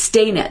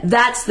sustain it.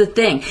 That's the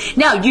thing.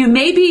 Now, you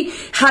may be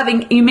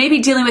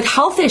dealing with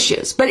health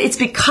issues, but it's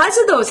because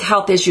of those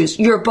health issues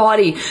your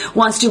body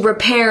wants to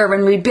repair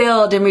and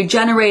rebuild and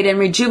regenerate and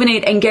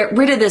rejuvenate and get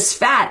rid of this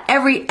fat.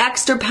 Every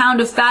extra pound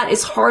of fat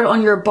is hard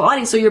on your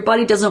body, so your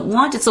body doesn't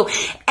want it. So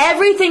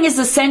everything is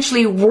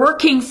essentially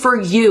working for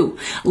you,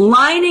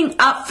 lining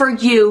up for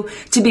you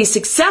to be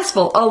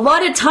successful. A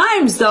lot of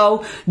times,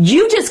 though,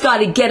 you just got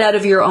to get out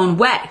of your own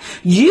way.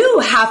 You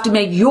have to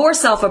make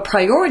yourself a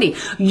priority.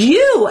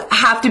 You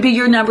have to be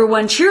your number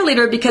one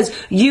cheerleader, because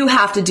you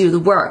have to do the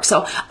work.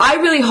 So I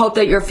really hope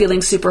that you're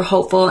feeling super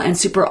hopeful and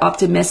super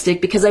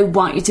optimistic, because I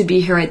want you to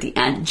be here at the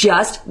end.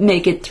 Just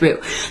make it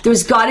through.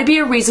 There's got to be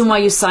a reason why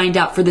you signed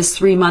up for this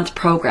 3-month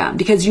program,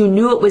 because you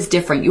knew it was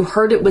different. You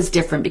heard it was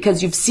different,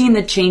 because you've seen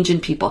the change in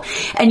people.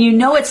 And you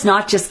know it's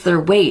not just their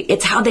weight.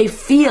 It's how they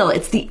feel.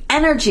 It's the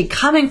energy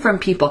coming from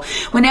people.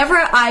 Whenever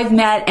I've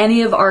met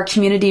any of our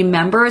community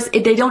members,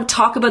 they don't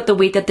talk about the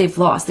weight that they've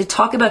lost. They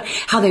talk about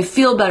how they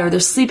feel better, they're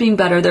sleeping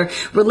better, their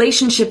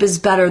relationship is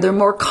better, they're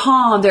more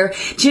calm, do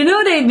you know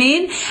what I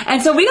mean?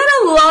 And so we got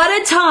a lot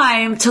of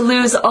time to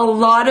lose a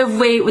lot of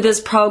weight with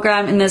this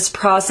program and this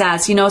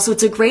process, so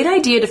it's a great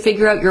idea to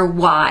figure out your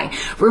why.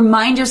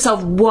 Remind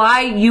yourself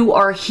why you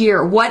are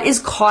here. What is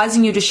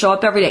causing you to show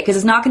up every day? Because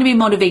it's not going to be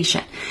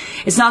motivation.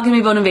 It's not going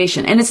to be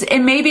motivation.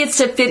 And maybe it's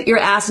to fit your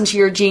ass into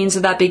your jeans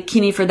or that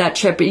bikini for that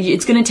trip.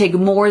 It's going to take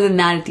more than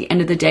that at the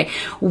end of the day.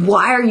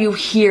 Why are you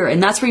here?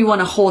 And that's where you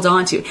want to hold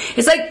on to.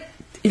 It's like,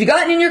 if you've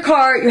gotten in your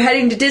car, you're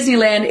heading to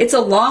Disneyland, it's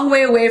a long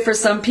way away for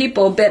some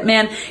people, but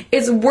man,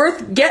 it's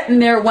worth getting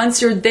there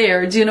once you're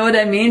there. Do you know what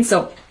I mean?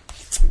 So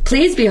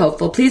please be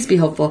hopeful. Please be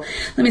hopeful.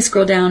 Let me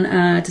scroll down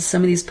to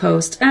some of these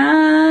posts.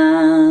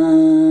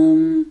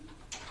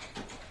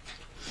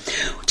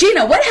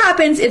 Gina, what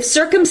happens if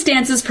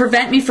circumstances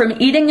prevent me from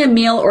eating a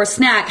meal or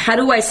snack? How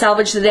do I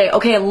salvage the day?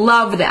 Okay, I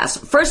love this.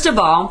 First of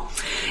all,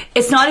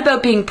 it's not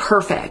about being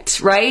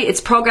perfect, right? It's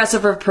progress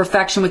over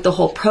perfection with the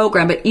whole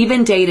program, but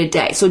even day to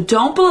day. So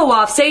don't blow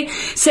off. Say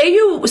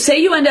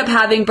you end up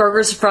having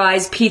burgers,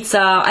 fries,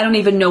 pizza, I don't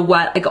even know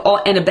what,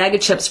 and a bag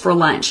of chips for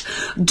lunch.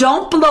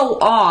 Don't blow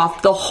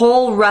off the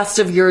whole rest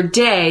of your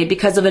day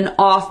because of an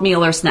off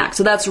meal or snack.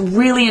 So that's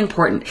really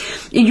important.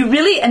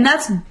 And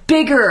that's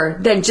bigger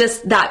than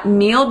just that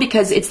meal,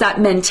 because it's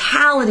that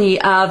mentality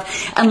of,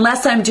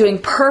 unless I'm doing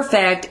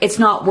perfect, it's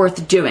not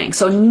worth doing.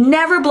 So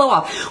never blow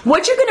off.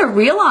 What you're going to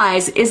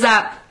realize is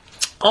that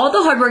all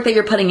the hard work that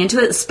you're putting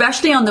into it,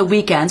 especially on the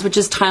weekends, which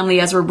is timely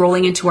as we're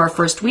rolling into our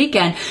first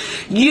weekend,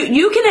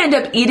 you can end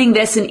up eating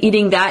this and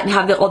eating that and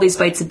have all these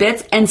bites and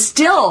bits and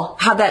still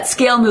have that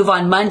scale move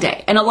on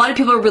Monday. And a lot of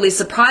people are really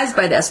surprised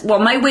by this. Well,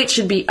 my weight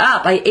should be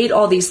up. I ate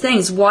all these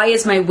things. Why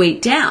is my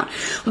weight down?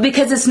 Well,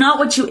 because it's not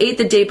what you ate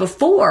the day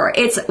before.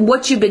 It's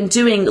what you've been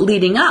doing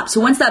leading up. So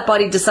once that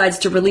body decides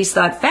to release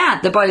that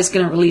fat, the body's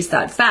going to release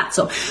that fat.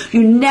 So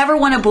you never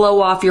want to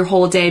blow off your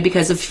whole day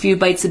because of a few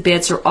bites of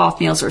bits or off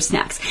meals or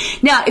snacks.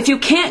 Now, if you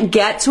can't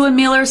get to a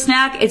meal or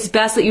snack, it's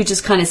best that you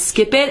just kind of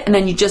skip it and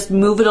then you just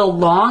move it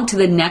along to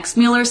the next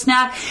meal or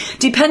snack,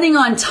 depending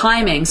on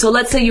timing. So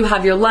let's say you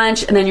have your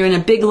lunch and then you're in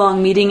a big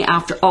long meeting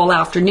all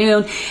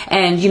afternoon,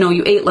 and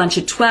you ate lunch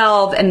at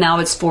 12 and now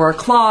it's 4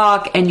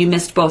 o'clock and you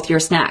missed both your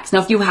snacks.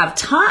 Now, if you have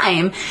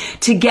time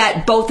to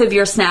get both of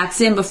your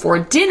snacks in before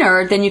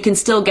dinner, then you can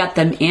still get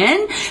them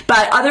in.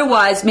 But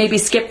otherwise, maybe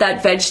skip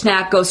that veg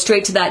snack, go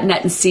straight to that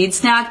nut and seed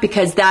snack,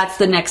 because that's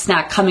the next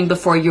snack coming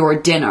before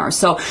your dinner.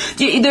 So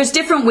there's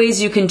different ways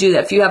you can do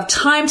that. If you have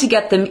time to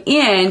get them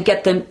in,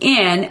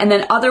 and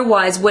then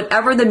otherwise,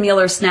 whatever the meal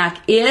or snack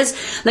is,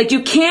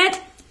 you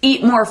can't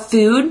eat more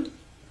food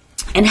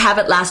and have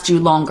it last you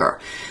longer.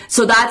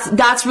 So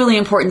that's really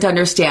important to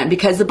understand,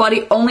 because the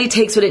body only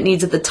takes what it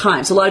needs at the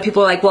time. So a lot of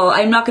people are like, well,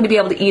 I'm not going to be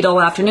able to eat all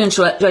afternoon,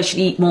 so I should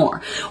eat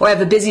more. Or I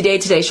have a busy day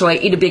today, so I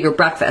eat a bigger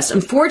breakfast.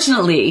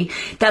 Unfortunately,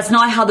 that's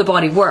not how the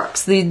body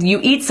works.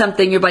 You eat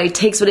something, your body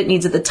takes what it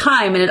needs at the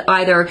time, and it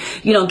either,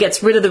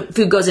 gets rid of the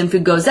food goes in,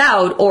 food goes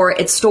out, or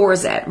it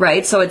stores it,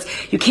 right? So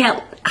you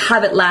can't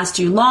have it last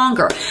you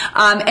longer.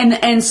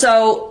 And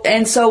so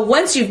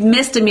once you've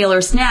missed a meal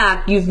or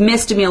snack, you've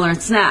missed a meal or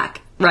snack.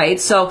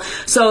 Right? So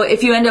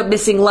if you end up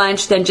missing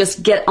lunch, then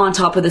just get on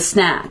top of the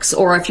snacks.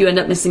 Or if you end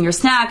up missing your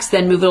snacks,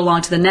 then move it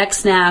along to the next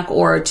snack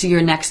or to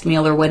your next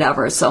meal or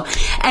whatever. So,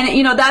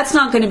 and that's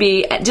not going to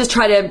be, just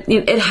try to,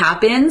 it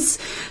happens.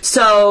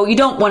 So you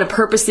don't want to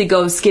purposely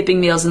go skipping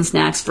meals and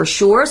snacks for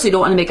sure. So you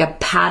don't want to make a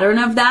pattern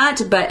of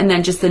that, and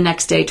then just the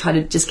next day, try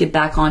to just get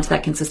back onto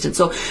that consistent.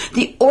 So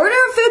the order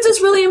of foods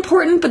is really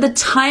important, but the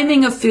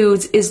timing of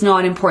foods is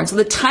not important. So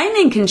the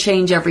timing can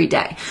change every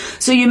day.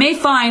 So you may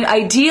find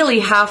ideally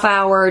half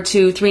hour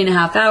to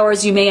 3.5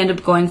 hours. You may end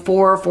up going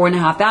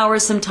 4.5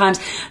 hours sometimes.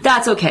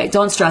 That's okay.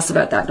 Don't stress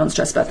about that.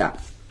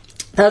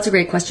 That's a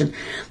great question.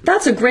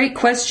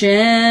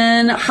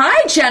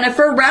 Hi,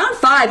 Jennifer. Round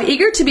 5.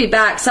 Eager to be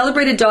back.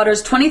 Celebrated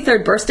daughter's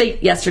 23rd birthday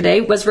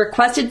yesterday. Was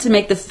requested to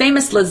make the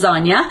famous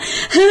lasagna.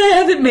 I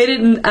haven't made it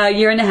in a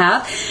year and a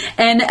half.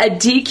 And a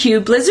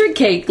DQ blizzard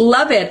cake.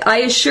 Love it.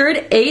 I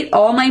assured ate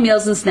all my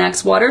meals and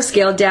snacks. Water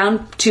scale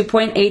down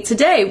 2.8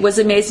 today. Was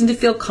amazing to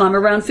feel calm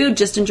around food.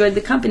 Just enjoyed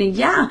the company.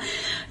 Yeah,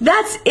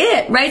 that's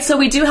it, right? So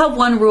we do have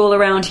one rule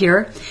around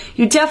here.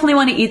 You definitely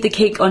want to eat the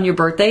cake on your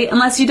birthday,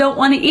 unless you don't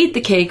want to eat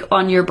the cake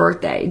on your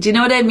birthday. Do you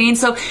know what I mean?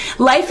 So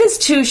life is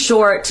too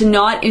short to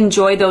not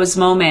enjoy those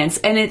moments.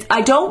 And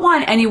I don't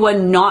want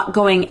anyone not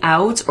going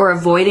out or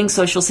avoiding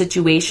social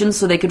situations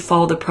so they could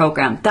follow the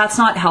program. That's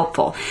not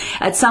helpful.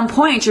 At some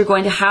point, you're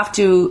going to have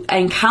to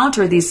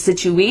encounter these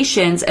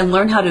situations and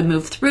learn how to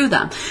move through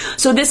them.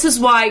 So this is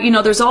why,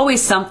 there's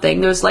always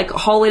something. There's like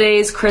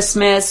holidays,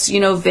 Christmas,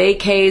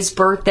 vacays,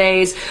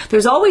 birthdays.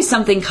 There's always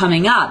something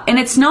coming up. And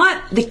it's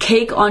not the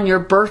cake on your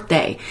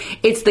birthday.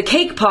 It's the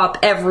cake pop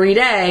every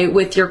day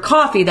with your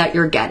coffee that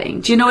you're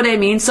getting. Do you know what I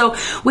mean? So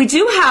we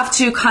do have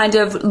to kind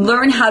of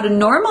learn how to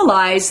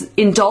normalize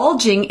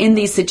indulging in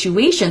these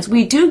situations.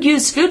 We do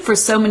use food for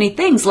so many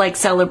things, like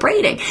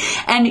celebrating.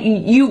 And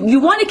you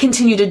want to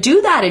continue to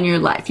do that in your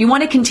life. You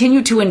want to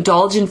continue to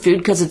indulge in food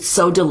because it's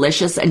so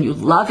delicious and you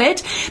love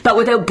it, but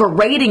without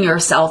berating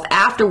yourself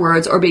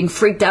afterwards or being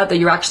freaked out that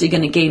you're actually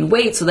going to gain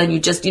weight. So then you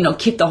just,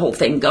 keep the whole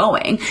thing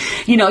going.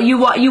 You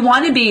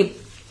want to be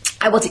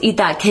able to eat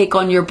that cake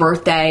on your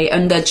birthday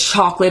and the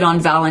chocolate on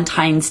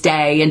Valentine's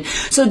Day. And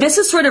so this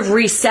is sort of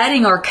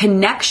resetting our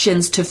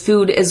connections to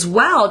food as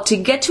well, to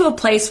get to a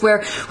place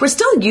where we're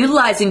still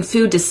utilizing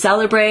food to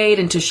celebrate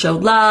and to show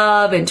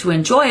love and to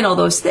enjoy and all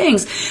those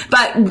things,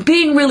 but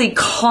being really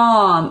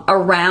calm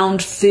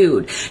around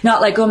food. Not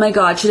like, oh my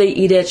God, should I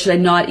eat it? Should I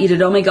not eat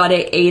it? Oh my God,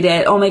 I ate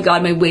it. Oh my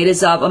God, my weight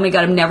is up. Oh my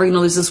God, I'm never going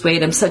to lose this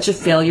weight. I'm such a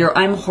failure.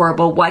 I'm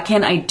horrible. Why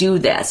can't I do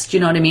this? Do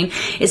you know what I mean?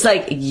 It's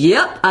like,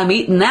 yep, I'm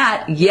eating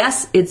that. Yes,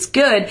 Yes, it's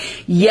good.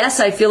 Yes,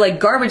 I feel like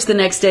garbage the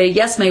next day.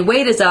 Yes, my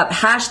weight is up.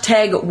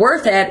 Hashtag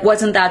worth it.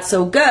 Wasn't that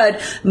so good?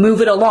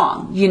 Move it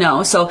along,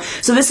 So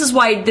this is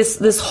why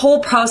this whole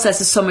process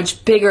is so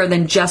much bigger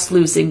than just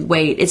losing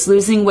weight. It's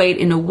losing weight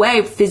in a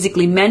way,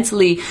 physically,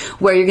 mentally,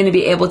 where you're going to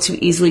be able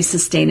to easily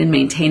sustain and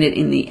maintain it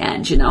in the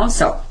end,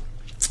 So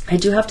I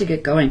do have to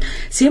get going.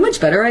 See how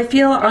much better I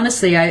feel?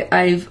 Honestly,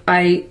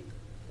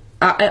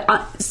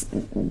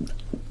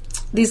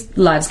 these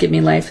lives give me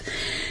life.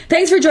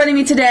 Thanks for joining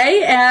me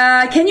today.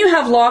 Can you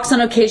have lox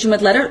on occasion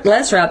with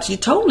lettuce wraps? You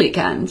totally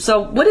can.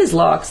 So what is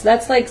lox?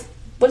 That's like,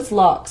 what is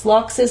lox?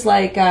 Lox is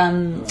like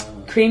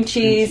cream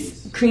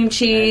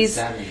cheese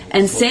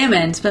and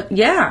salmon. But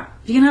yeah,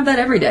 you can have that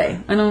every day.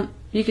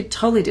 You could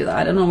totally do that.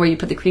 I don't know where you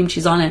put the cream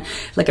cheese on it,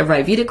 like a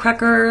Ryvita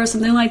cracker or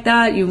something like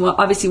that. You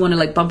obviously want to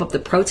like bump up the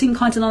protein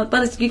content on it,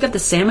 but you got the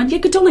salmon. You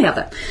could totally have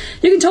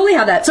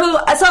that.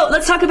 So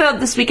let's talk about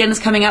this weekend is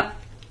coming up.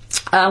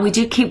 We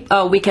do keep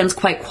weekends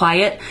quite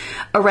quiet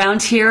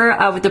around here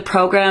with the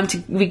program.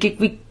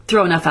 We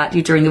throw enough at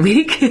you during the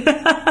week.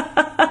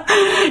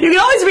 You can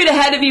always read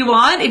ahead if you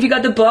want, if you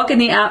got the book and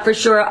the app for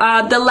sure.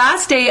 The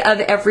last day of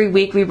every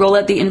week, we roll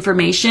out the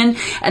information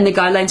and the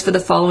guidelines for the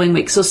following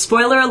week. So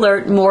spoiler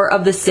alert, more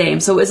of the same.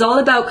 So it's all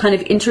about kind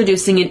of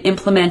introducing and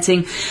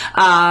implementing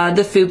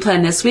the food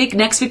plan this week.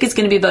 Next week is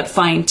going to be about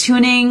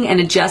fine-tuning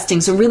and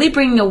adjusting. So really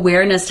bringing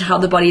awareness to how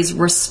the body is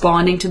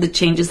responding to the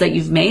changes that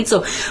you've made.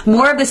 So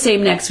more of the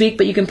same next week,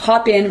 but you can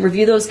pop in,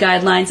 review those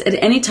guidelines at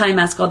any time,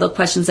 ask all the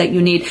questions that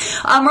you need.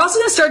 We're also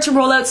going to start to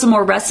roll out some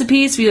more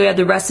recipes. We have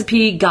the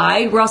recipe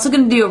guide. We're also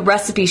going to do a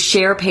recipe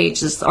share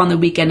pages on the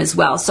weekend as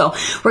well. So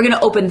we're going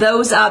to open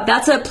those up.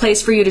 That's a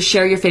place for you to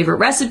share your favorite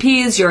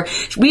recipes.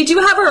 We do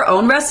have our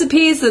own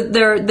recipes.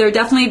 They're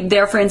definitely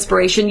there for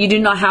inspiration. You do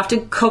not have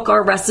to cook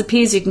our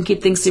recipes. You can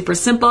keep things super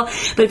simple.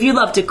 But if you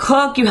love to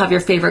cook, you have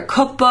your favorite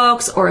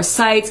cookbooks or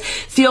sites,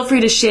 feel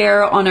free to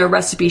share on our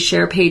recipe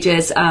share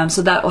pages.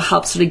 So that will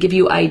help sort of give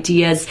you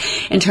ideas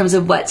in terms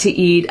of what to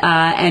eat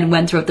and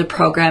when throughout the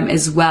program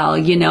as well,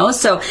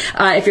 So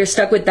if you're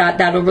stuck with that,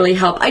 that'll really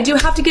help. I do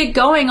have to get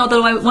going,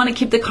 although I want to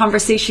keep the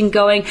conversation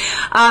going.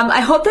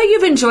 I hope that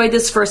you've enjoyed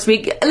this first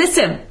week.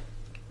 Listen,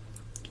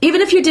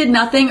 even if you did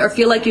nothing or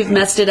feel like you've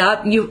messed it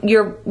up,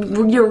 you're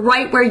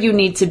right where you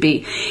need to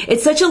be.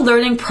 It's such a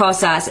learning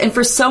process, and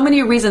for so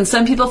many reasons.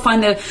 Some people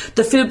find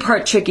the food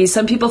part tricky.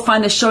 Some people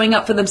find the showing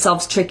up for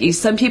themselves tricky.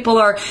 Some people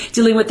are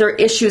dealing with their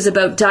issues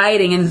about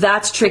dieting, and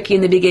that's tricky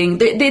in the beginning.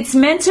 It's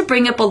meant to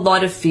bring up a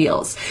lot of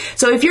feels.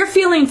 So if you're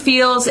feeling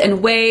feels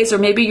and ways, or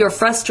maybe you're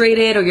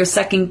frustrated, or you're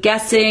second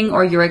guessing,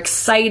 or you're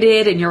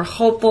excited and you're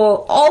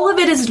hopeful, all of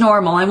it is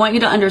normal. I want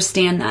you to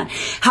understand that.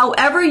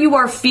 However you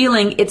are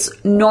feeling, it's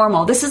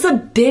normal. This is a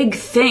big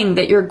thing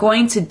that you're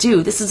going to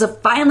do. This is a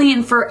finally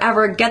and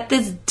forever. Get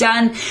this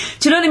done.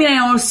 Do you know what I mean?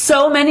 I know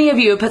so many of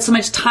you put so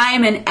much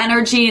time and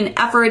energy and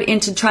effort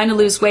into trying to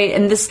lose weight,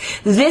 and this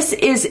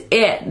is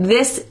it.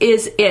 This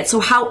is it. So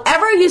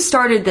however you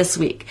started this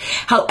week,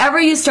 we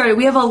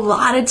have a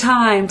lot of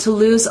time to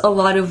lose a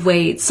lot of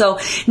weight. So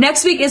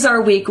next week is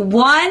our week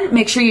 1.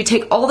 Make sure you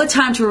take all the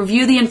time to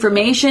review the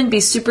information, be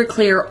super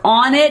clear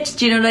on it.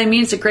 Do you know what I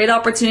mean? It's a great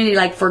opportunity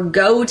like for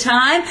go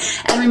time.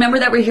 And remember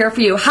that we're here for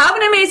you. Have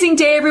an amazing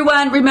day,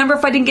 everyone. Remember,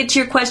 if I didn't get to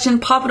your question,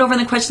 pop it over in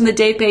the question of the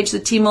day page. The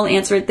team will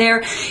answer it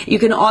there. You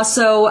can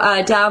also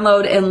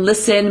download and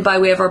listen by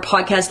way of our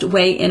podcast,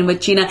 Weigh In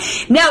with Gina.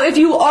 Now, if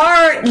you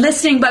are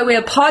listening by way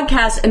of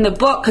podcast in the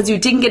book because you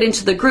didn't get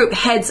into the group,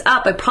 heads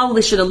up, I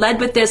probably should have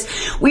led with this.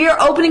 We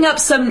are opening up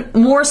some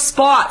more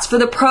spots for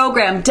the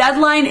program.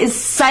 Deadline is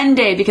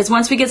Sunday because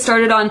once we get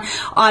started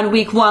on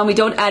week 1, we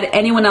don't add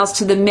anyone else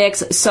to the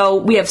mix. So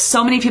we have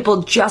so many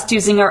people just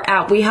using our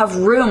app. We have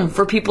room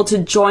for people to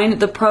join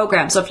the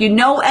program. So if you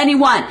know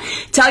anyone,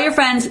 tell your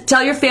friends,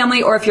 tell your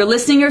family, or if you're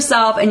listening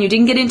yourself and you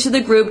didn't get into the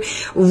group,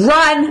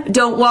 run,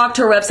 don't walk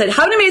to our website.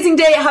 Have an amazing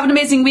day. Have an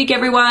amazing week,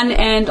 everyone,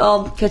 and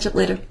I'll catch up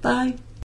later. Bye.